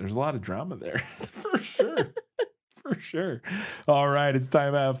yeah, there's a lot of drama there for sure. For sure. All right, it's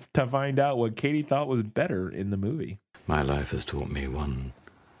time to find out what Katie thought was better in the movie. My life has taught me one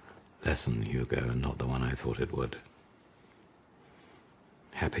lesson, Hugo, and not the one I thought it would.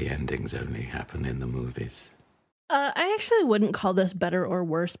 Happy endings only happen in the movies. I actually wouldn't call this better or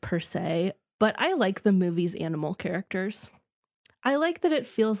worse per se, but I like the movie's animal characters. I like that it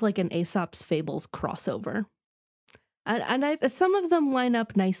feels like an Aesop's Fables crossover. And some of them line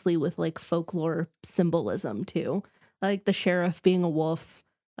up nicely with like folklore symbolism too, like the sheriff being a wolf,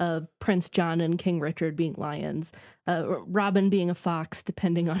 Prince John and King Richard being lions, Robin being a fox,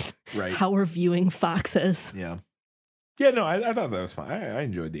 depending on how we're viewing foxes. Yeah, yeah. No, I thought that was fine. I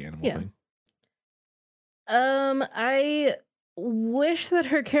enjoyed the animal thing. I wish that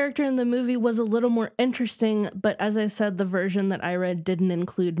her character in the movie was a little more interesting, but as I said, the version that I read didn't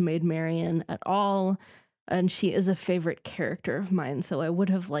include Maid Marian at all. And she is a favorite character of mine, so I would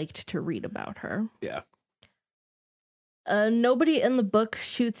have liked to read about her. Yeah. Nobody in the book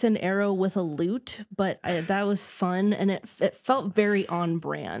shoots an arrow with a lute, but that was fun, and it felt very on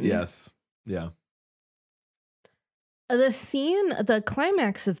brand. Yes. Yeah. The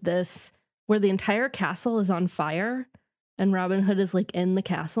climax of this, where the entire castle is on fire, and Robin Hood is like in the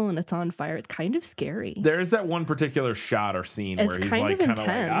castle and it's on fire. It's kind of scary. There's that one particular shot or scene where he's kind like of kind of like,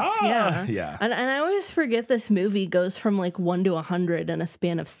 intense, ah, yeah. And I always forget this movie goes from like 1 to 100 in a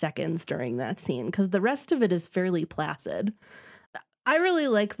span of seconds during that scene, because the rest of it is fairly placid. I really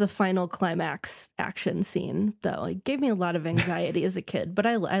like the final climax action scene, though. It gave me a lot of anxiety as a kid, but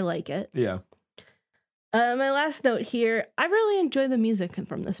I like it. Yeah. My last note here, I really enjoy the music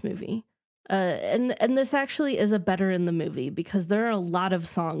from this movie. And this actually is a better in the movie because there are a lot of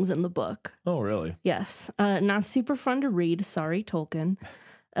songs in the book. Oh, really? Yes. Not super fun to read. Sorry, Tolkien.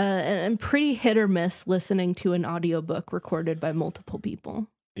 And pretty hit or miss listening to an audiobook recorded by multiple people.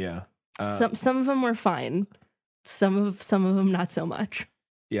 Yeah. Some of them were fine. Some of them not so much.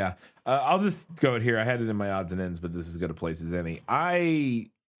 Yeah. I'll just go here. I had it in my odds and ends, but this is as good a place as any.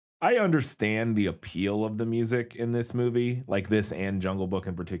 I understand the appeal of the music in this movie, like this and Jungle Book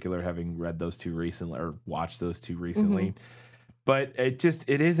in particular, having read those two recently or watched those two recently. Mm-hmm. But it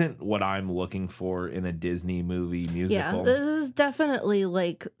isn't what I'm looking for in a Disney movie musical. Yeah, this is definitely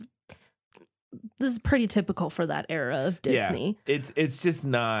like, this is pretty typical for that era of Disney. Yeah, it's just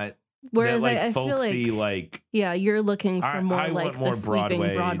not. Whereas that, I folksy, feel like yeah, you're looking for I more like want more the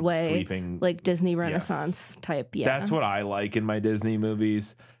sleeping Broadway, like Disney Renaissance type. Yeah, that's what I like in my Disney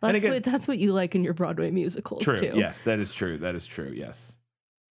movies. That's what you like in your Broadway musicals. True. Too. Yes, that is true. That is true. Yes.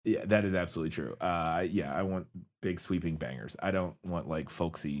 Yeah, that is absolutely true. Yeah, I want big sweeping bangers. I don't want like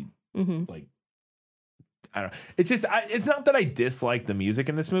folksy, like, I don't. It's just, it's not that I dislike the music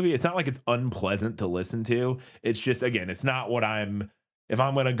in this movie. It's not like it's unpleasant to listen to. It's just, again, it's not what I'm. If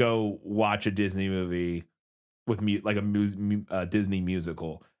I'm gonna go watch a Disney movie with like a Disney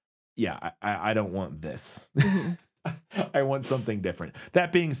musical, yeah, I don't want this. I want something different.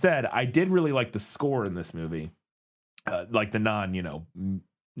 That being said, I did really like the score in this movie, like the non,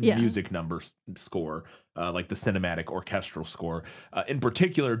 music numbers score, like the cinematic orchestral score, in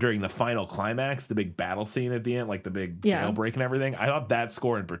particular during the final climax, the big battle scene at the end, like the big jailbreak and everything. I thought that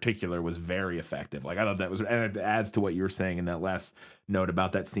score in particular was very effective. Like I thought that was, and it adds to what you were saying in that last note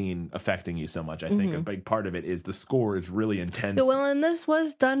about that scene affecting you so much. I think a big part of it is the score is really intense. Yeah, well, and this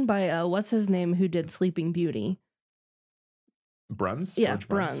was done by what's his name, who did Sleeping Beauty. Bruns? Yeah, George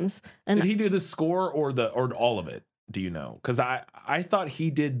Bruns. And did he do the score or all of it? Do you know? Because I thought he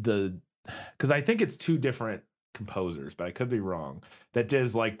did because I think it's two different composers, but I could be wrong. That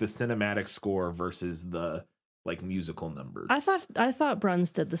does like the cinematic score versus the like musical numbers. I thought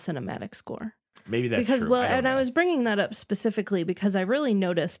Bruns did the cinematic score. Maybe that's because, true. Well, I was bringing that up specifically because I really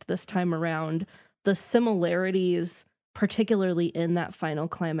noticed this time around the similarities, particularly in that final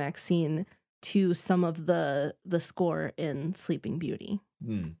climax scene, to some of the score in Sleeping Beauty.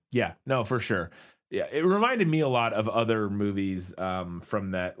 Yeah, no, for sure. Yeah, it reminded me a lot of other movies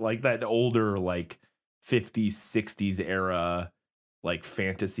from that older like 50s, 60s era like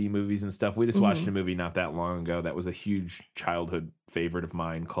fantasy movies and stuff. We just watched a movie not that long ago that was a huge childhood favorite of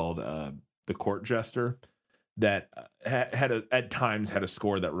mine called The Court Jester that at times had a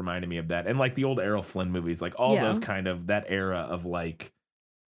score that reminded me of that. And like the old Errol Flynn movies, like all those kind of that era of like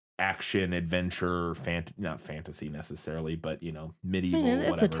action, adventure, not fantasy necessarily, but medieval, it's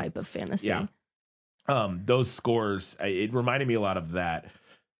whatever. a type of fantasy. Yeah. Those scores, it reminded me a lot of that,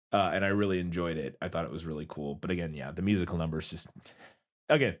 and I really enjoyed it. I thought it was really cool. But again, yeah, the musical numbers just,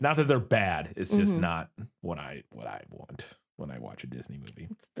 again, not that they're bad. It's just not what I want when I watch a Disney movie.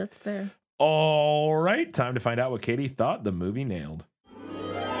 That's fair. All right, time to find out what Katie thought the movie nailed.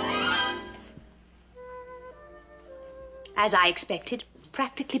 As I expected,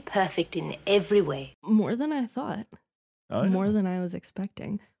 practically perfect in every way. More than I thought. Oh, yeah. More than I was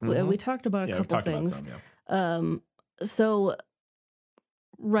expecting. We talked about a couple things. So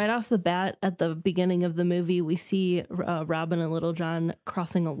right off the bat, at the beginning of the movie, we see Robin and Little John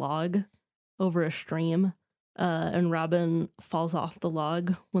crossing a log over a stream, and Robin falls off the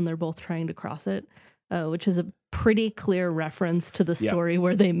log when they're both trying to cross it, which is a pretty clear reference to the story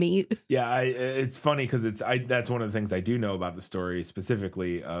where they meet. Yeah, it's funny because that's one of the things I do know about the story,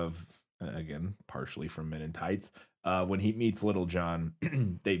 specifically of, again, partially from Men in Tights. When he meets Little John,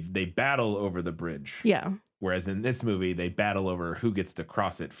 they battle over the bridge. Yeah. Whereas in this movie, they battle over who gets to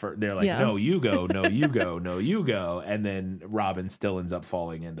cross it first. They're like, no, you go, no, you go, no, you go. And then Robin still ends up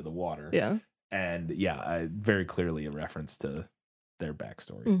falling into the water. Yeah. And very clearly a reference to their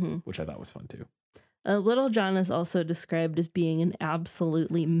backstory, which I thought was fun too. Little John is also described as being an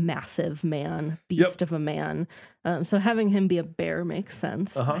absolutely massive man, beast of a man. So having him be a bear makes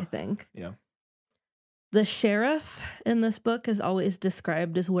sense, I think. Yeah. The sheriff in this book is always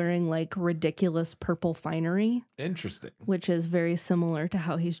described as wearing like ridiculous purple finery, Interesting. which is very similar to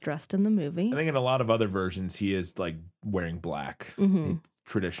how he's dressed in the movie. I think in a lot of other versions, he is like wearing black.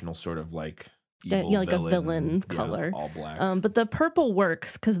 Traditional sort of like evil like villain, a villain color. all black. But the purple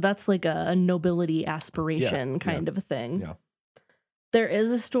works because that's like a nobility aspiration kind of a thing. Yeah. There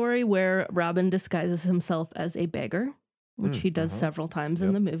is a story where Robin disguises himself as a beggar, which he does several times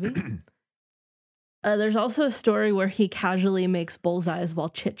in the movie. There's also a story where he casually makes bullseyes while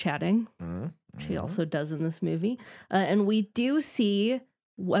chit-chatting, which he also does in this movie. And we do see,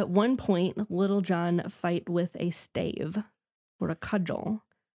 at one point, Little John fight with a stave or a cudgel.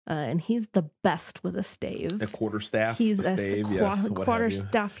 And he's the best with a stave. A quarterstaff, He's a stave,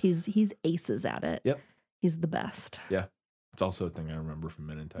 quarterstaff. He's aces at it. Yep. He's the best. Yeah. It's also a thing I remember from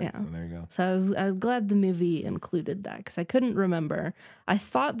Men in Tights. Yeah. So there you go. So I was glad the movie included that because I couldn't remember. I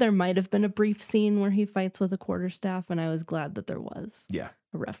thought there might have been a brief scene where he fights with a quarterstaff, and I was glad that there was a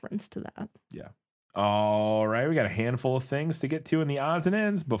reference to that. Yeah. All right. We got a handful of things to get to in the odds and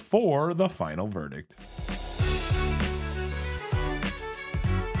ends before the final verdict.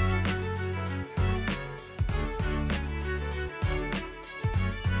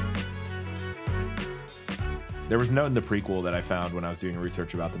 There was a note in the prequel that I found when I was doing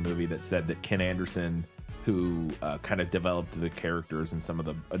research about the movie that said that Ken Anderson, who kind of developed the characters and some of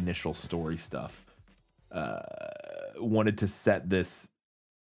the initial story stuff, wanted to set this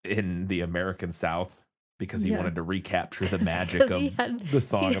in the American South because he wanted to recapture the magic of the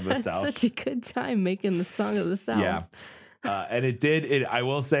Song of the South. Such a good time making the Song of the South. Yeah. And it did. I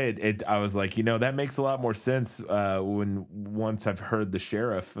will say, I was like, that makes a lot more sense when once I've heard the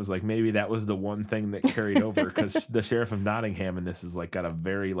sheriff. I was like, maybe that was the one thing that carried over because the sheriff of Nottingham in this is like got a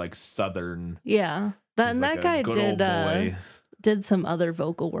very like southern. Yeah, that like guy boy. did some other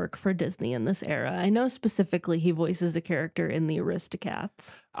vocal work for Disney in this era. I know specifically he voices a character in the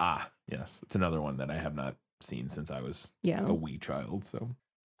Aristocats. Ah, yes, it's another one that I have not seen since I was a wee child. So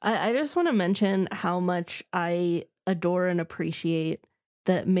I just want to mention how much I adore and appreciate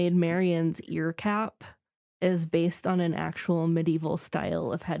that Maid Marian's ear cap is based on an actual medieval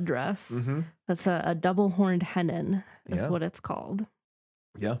style of headdress. That's a double-horned hennin is what it's called.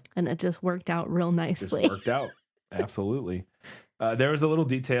 Yeah. And it just worked out real nicely. Just worked out. Absolutely. There was a little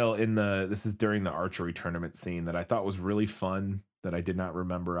detail in this is during the archery tournament scene that I thought was really fun that I did not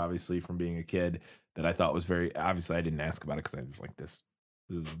remember, obviously, from being a kid, that I thought was very, obviously I didn't ask about it because I was like, this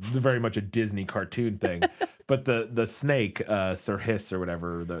is very much a Disney cartoon thing. But the snake, Sir Hiss or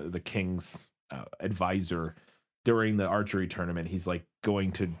whatever, the king's advisor during the archery tournament, he's like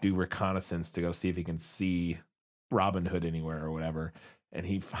going to do reconnaissance to go see if he can see Robin Hood anywhere or whatever. And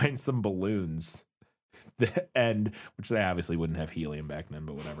he finds some balloons and which they obviously wouldn't have helium back then,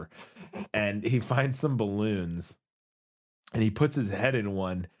 but whatever. And he finds some balloons and he puts his head in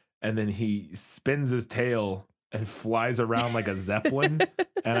one and then he spins his tail and flies around like a zeppelin.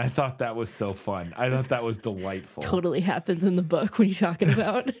 And I thought that was so fun. I thought that was delightful. Totally happens in the book. What are you talking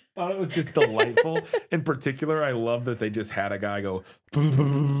about? I thought it was just delightful. In particular, I love that they just had a guy go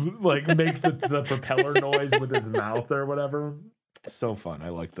like make the propeller noise with his mouth or whatever. So fun. I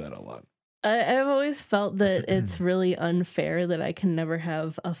liked that a lot. I've always felt that it's really unfair that I can never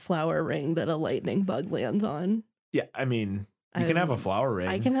have a flower ring that a lightning bug lands on. Yeah, I mean, you can have a flower ring.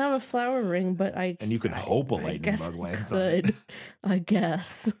 I can have a flower ring, but and you can hope a lightning bug lands on it. I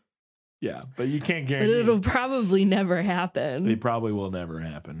guess. Yeah, but you can't guarantee. But it'll probably never happen. It probably will never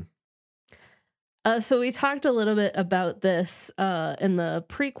happen. So we talked a little bit about this in the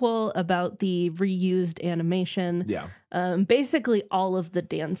prequel about the reused animation. Yeah. Basically, all of the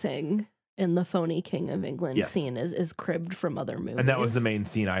dancing in the phony King of England scene is cribbed from other movies. And that was the main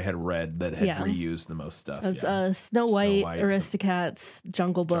scene I had read that had reused the most stuff. It's Snow White, Aristocats,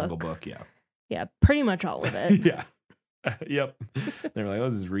 Jungle Book. Jungle Book, yeah. Yeah, pretty much all of it. Yeah. Yep. They were like,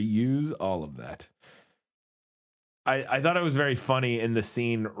 let's just reuse all of that. I thought it was very funny in the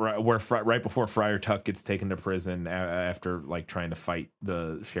scene where right before Friar Tuck gets taken to prison after like trying to fight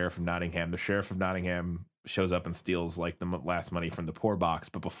the Sheriff of Nottingham. The Sheriff of Nottingham shows up and steals like the last money from the poor box.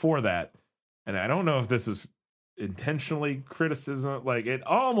 But before that, and I don't know if this was intentionally criticism, like it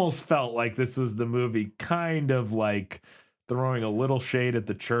almost felt like this was the movie kind of like throwing a little shade at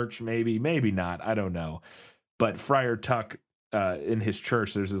the church, maybe not, I don't know. But Friar Tuck in his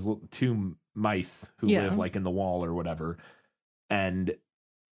church, there's his two mice who live like in the wall or whatever, and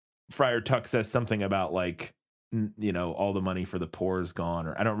Friar Tuck says something about like, all the money for the poor is gone,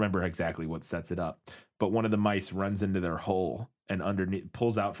 or I don't remember exactly what sets it up, but one of the mice runs into their hole and underneath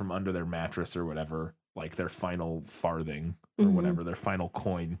pulls out from under their mattress or whatever, like their final farthing or whatever, their final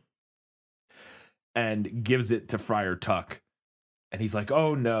coin. and gives it to Friar Tuck. And he's like,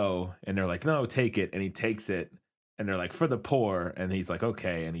 oh no. And they're like, no, take it. And he takes it. And they're like, for the poor. And he's like,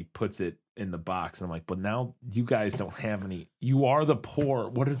 okay. And he puts it in the box. And I'm like, but now you guys don't have any. You are the poor.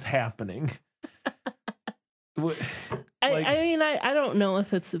 What is happening? I mean, I don't know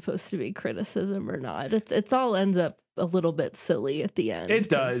if it's supposed to be criticism or not. It's all ends up a little bit silly at the end. It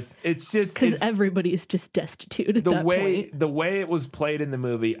does. It's just because everybody is just destitute at that point. The way it was played in the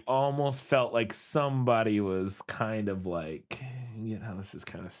movie almost felt like somebody was kind of like, you know, this is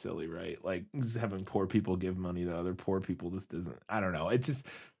kind of silly, right? Like just having poor people give money to other poor people. This doesn't. I don't know. It just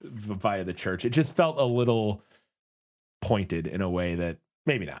via the church. It just felt a little pointed in a way that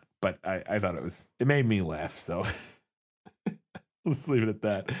maybe not. But I thought it made me laugh. So let's leave it at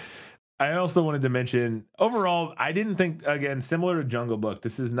that. I also wanted to mention, overall, I didn't think, again, similar to Jungle Book,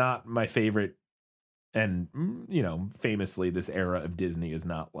 this is not my favorite. And, you know, famously, this era of Disney is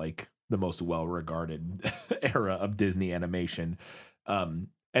not like the most well-regarded era of Disney animation. And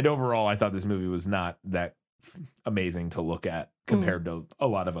overall, I thought this movie was not that amazing to look at compared to a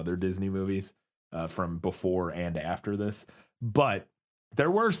lot of other Disney movies from before and after this. But there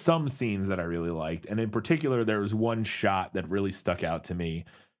were some scenes that I really liked. And in particular, there was one shot that really stuck out to me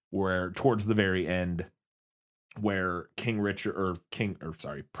where towards the very end, where Prince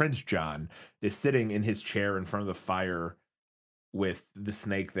John is sitting in his chair in front of the fire with the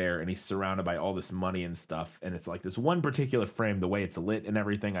snake there, and he's surrounded by all this money and stuff. And it's like this one particular frame, the way it's lit and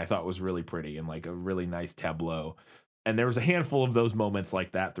everything, I thought was really pretty and like a really nice tableau. And there was a handful of those moments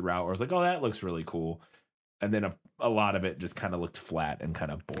like that throughout where I was like, oh, that looks really cool. And then a lot of it just kind of looked flat and kind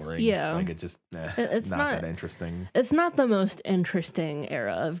of boring. Yeah. Like it just, it's not that interesting. It's not the most interesting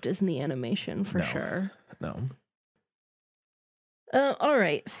era of Disney animation for sure. No. All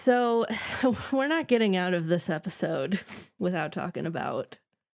right. So we're not getting out of this episode without talking about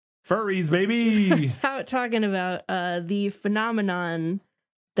furries, baby. Without talking about the phenomenon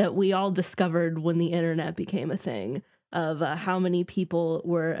that we all discovered when the internet became a thing of how many people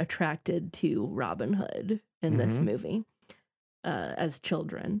were attracted to Robin Hood in this movie as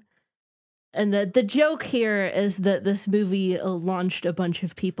children. And the joke here is that this movie launched a bunch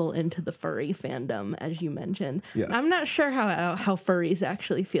of people into the furry fandom, as you mentioned. Yes. I'm not sure how furries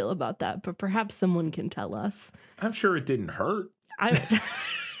actually feel about that, but perhaps someone can tell us. I'm sure it didn't hurt. I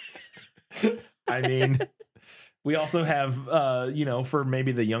mean, we also have, you know, for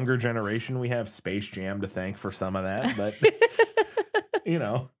maybe the younger generation, we have Space Jam to thank for some of that. But, you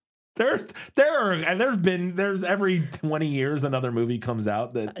know, there's every 20 years another movie comes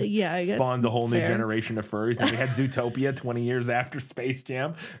out that spawns a whole new generation of furries. And we had Zootopia 20 years after Space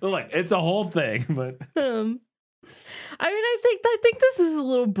Jam. Like, it's a whole thing. But I mean, I think this is a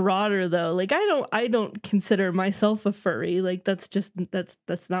little broader though. Like, I don't consider myself a furry. Like, that's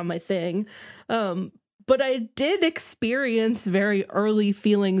not my thing. But I did experience very early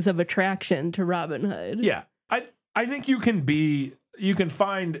feelings of attraction to Robin Hood. Yeah, I think you can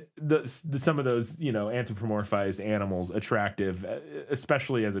find some of those, you know, anthropomorphized animals attractive,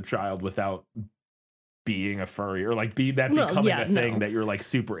 especially as a child, without being a furry or like becoming a thing that you're like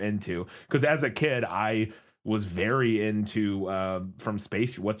super into. Because as a kid, I was very into from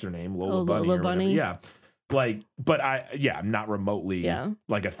Space. What's her name? Lola Bunny. Lola Bunny. Yeah, like, but I'm not remotely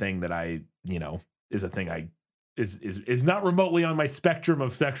like a thing that I, you know, is a thing is not remotely on my spectrum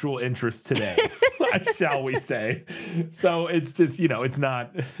of sexual interest today, shall we say. So it's just, you know, it is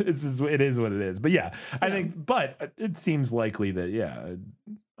what it is. But I think, but it seems likely that,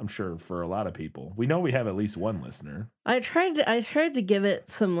 I'm sure for a lot of people, we know we have at least one listener. I tried to give it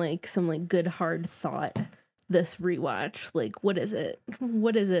some good hard thought this rewatch. Like, what is it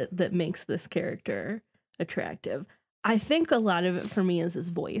that makes this character attractive? I think a lot of it for me is his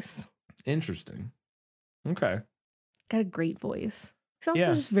voice. Interesting. Okay. Got a great voice. He's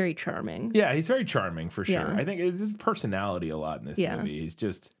also just very charming. Yeah, he's very charming for sure. Yeah. I think it's his personality a lot in this movie. He's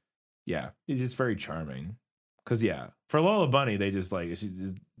just very charming. Because for Lola Bunny, they just like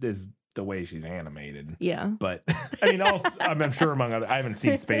is the way she's animated. Yeah. But I mean, also I'm sure among other, I haven't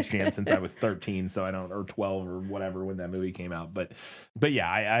seen Space Jam since I was 13, so I don't, or 12 or whatever when that movie came out. But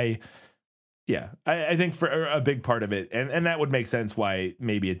I think for a big part of it, and that would make sense why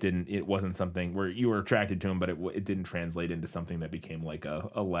maybe it wasn't something where you were attracted to him, but it didn't translate into something that became like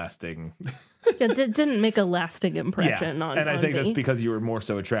a lasting. It didn't make a lasting impression on. And I think me. that's because you were more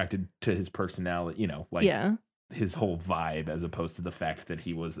so attracted to his personality, you know, like his whole vibe, as opposed to the fact that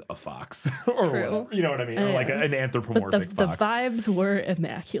he was a fox or whatever, you know what I mean, or like an anthropomorphic fox. The vibes were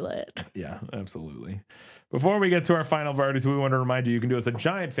immaculate. Yeah, absolutely. Before we get to our final verdicts, we want to remind you can do us a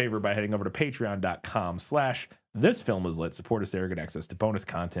giant favor by heading over to patreon.com/the This Film is Lit. Support us there. Get access to bonus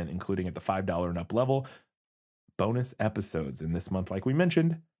content, including at the $5 and up level. Bonus episodes. And this month, like we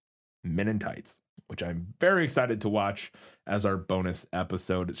mentioned, Men in Tights, which I'm very excited to watch as our bonus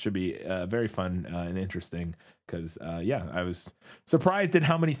episode. It should be very fun and interesting because, yeah, I was surprised at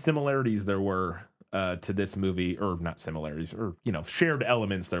how many similarities there were to this movie, or not similarities, or, you know, shared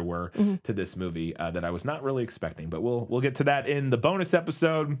elements there were to this movie that I was not really expecting. But we'll get to that in the bonus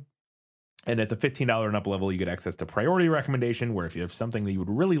episode. And at the $15 and up level, you get access to priority recommendation, where if you have something that you would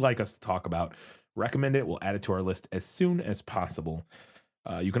really like us to talk about, recommend it. We'll add it to our list as soon as possible.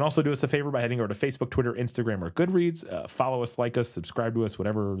 You can also do us a favor by heading over to Facebook, Twitter, Instagram, or Goodreads. Follow us, like us, subscribe to us,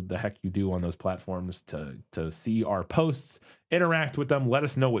 whatever the heck you do on those platforms to see our posts, interact with them. Let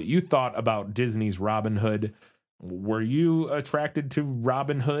us know what you thought about Disney's Robin Hood. Were you attracted to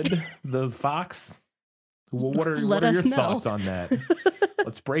Robin Hood, the fox? What are your thoughts on that?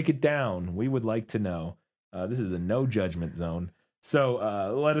 Let's break it down. We would like to know. This is a no judgment zone.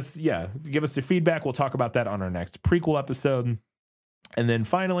 So let us, give us your feedback. We'll talk about that on our next prequel episode. And then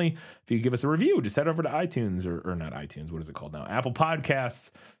finally, if you give us a review, just head over to iTunes or not iTunes. What is it called now? Apple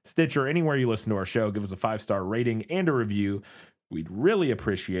Podcasts, Stitcher, anywhere you listen to our show. Give us a 5-star rating and a review. We'd really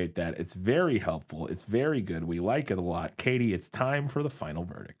appreciate that. It's very helpful. It's very good. We like it a lot. Katie, it's time for the final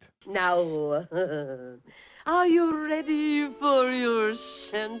verdict. Now, are you ready for your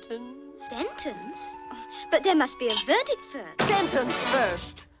sentence? Sentence? But there must be a verdict first. Sentence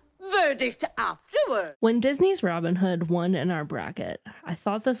first, verdict afterward. When Disney's Robin Hood won in our bracket, I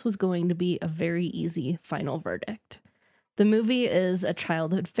thought this was going to be a very easy final verdict. The movie is a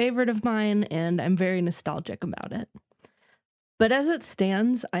childhood favorite of mine, and I'm very nostalgic about it. But as it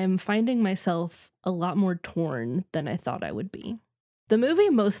stands, I am finding myself a lot more torn than I thought I would be. The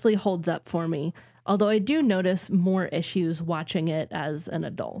movie mostly holds up for me, although I do notice more issues watching it as an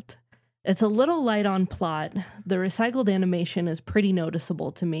adult. It's a little light on plot, the recycled animation is pretty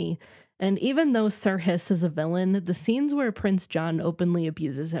noticeable to me, and even though Sir Hiss is a villain, the scenes where Prince John openly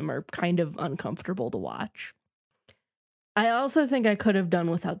abuses him are kind of uncomfortable to watch. I also think I could have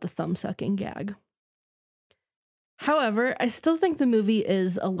done without the thumb-sucking gag. However, I still think the movie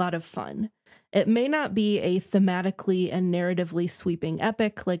is a lot of fun. It may not be a thematically and narratively sweeping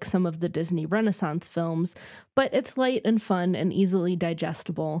epic like some of the Disney Renaissance films, but it's light and fun and easily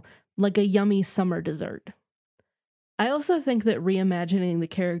digestible, like a yummy summer dessert. I also think that reimagining the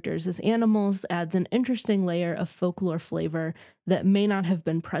characters as animals adds an interesting layer of folklore flavor that may not have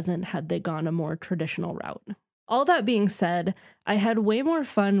been present had they gone a more traditional route. All that being said, I had way more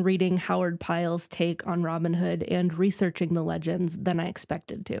fun reading Howard Pyle's take on Robin Hood and researching the legends than I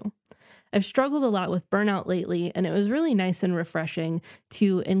expected to. I've struggled a lot with burnout lately, and it was really nice and refreshing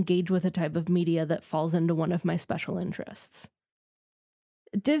to engage with a type of media that falls into one of my special interests.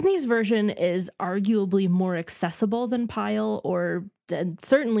 Disney's version is arguably more accessible than Pyle, or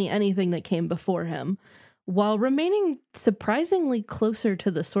certainly anything that came before him, while remaining surprisingly closer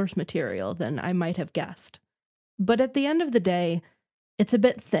to the source material than I might have guessed. But at the end of the day, it's a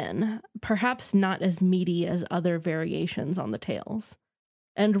bit thin, perhaps not as meaty as other variations on the tales.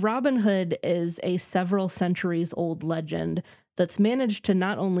 And Robin Hood is a several centuries old legend that's managed to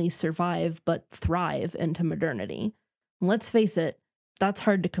not only survive, but thrive into modernity. Let's face it, that's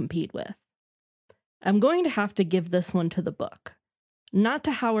hard to compete with. I'm going to have to give this one to the book. Not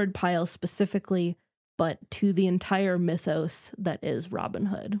to Howard Pyle specifically, but to the entire mythos that is Robin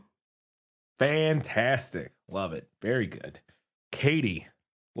Hood. Fantastic. Love it. Very good. Katie,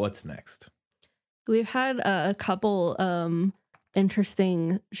 what's next? We've had a couple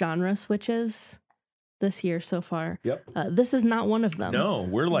interesting genre switches this year so far. Yep. This is not one of them. No,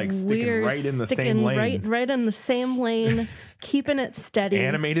 we're like sticking right in the same lane. Right in the same lane, keeping it steady.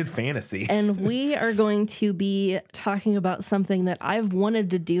 Animated fantasy. And we are going to be talking about something that I've wanted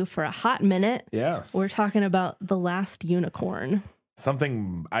to do for a hot minute. Yes. We're talking about The Last Unicorn.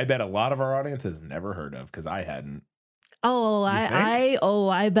 Something I bet a lot of our audience has never heard of, because I hadn't. Oh,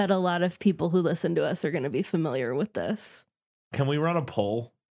 I bet a lot of people who listen to us are going to be familiar with this. Can we run a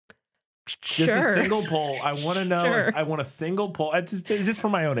poll? Sure. Just a single poll. I want to know. Sure. I want a single poll. It's just for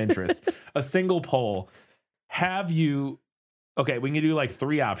my own interest. A single poll. Have you? Okay, we can do like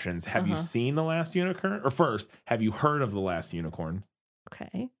 3 options. Have you seen The Last Unicorn? Or first, have you heard of The Last Unicorn?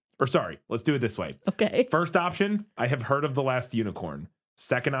 Okay. Or sorry, let's do it this way. Okay. First option, I have heard of The Last Unicorn.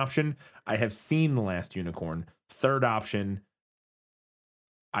 Second option, I have seen The Last Unicorn. Third option,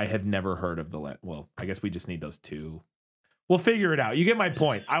 I have never heard of well, I guess we just need those 2. We'll figure it out. You get my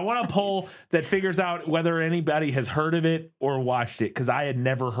point. I want a poll that figures out whether anybody has heard of it or watched it, because I had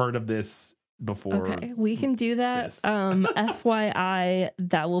never heard of this before. Okay, we can do that. Yes. FYI,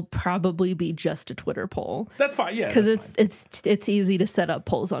 that will probably be just a Twitter poll. That's fine. Yeah, because that's it's easy to set up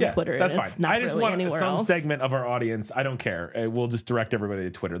polls on Twitter. That's and fine. It's not I just really want anywhere some else. segment of our audience. I don't care. We'll just direct everybody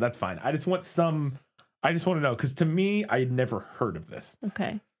to Twitter. That's fine. I just want some. I just want to know because to me, I had never heard of this.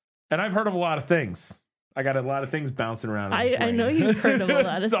 Okay. And I've heard of a lot of things. I got a lot of things bouncing around. I know you've heard of a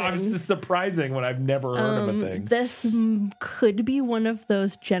lot of so things. it's just surprising when I've never heard of a thing. This could be one of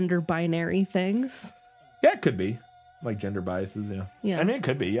those gender binary things. Yeah, it could be like gender biases. Yeah. Yeah. I mean, it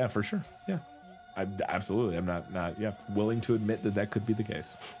could be. Yeah, for sure. Yeah. Absolutely. I'm not willing to admit that could be the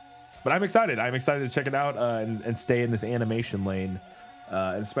case. But I'm excited. I'm excited to check it out and stay in this animation lane,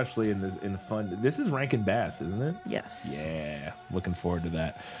 and especially in the fun. This is Rankin Bass, isn't it? Yes. Yeah. Looking forward to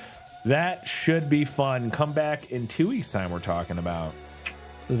that. That should be fun. Come back in 2 weeks' time. We're talking about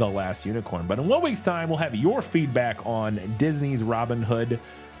The Last Unicorn. But in 1 week's time, we'll have your feedback on Disney's Robin Hood,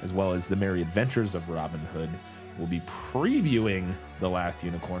 as well as the Merry Adventures of Robin Hood. We'll be previewing The Last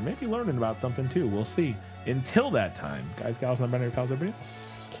Unicorn, maybe learning about something too. We'll see. Until that time, guys, gals, my binary pals, everybody else.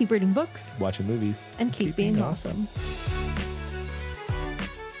 Keep reading books Watching movies. and keep being awesome.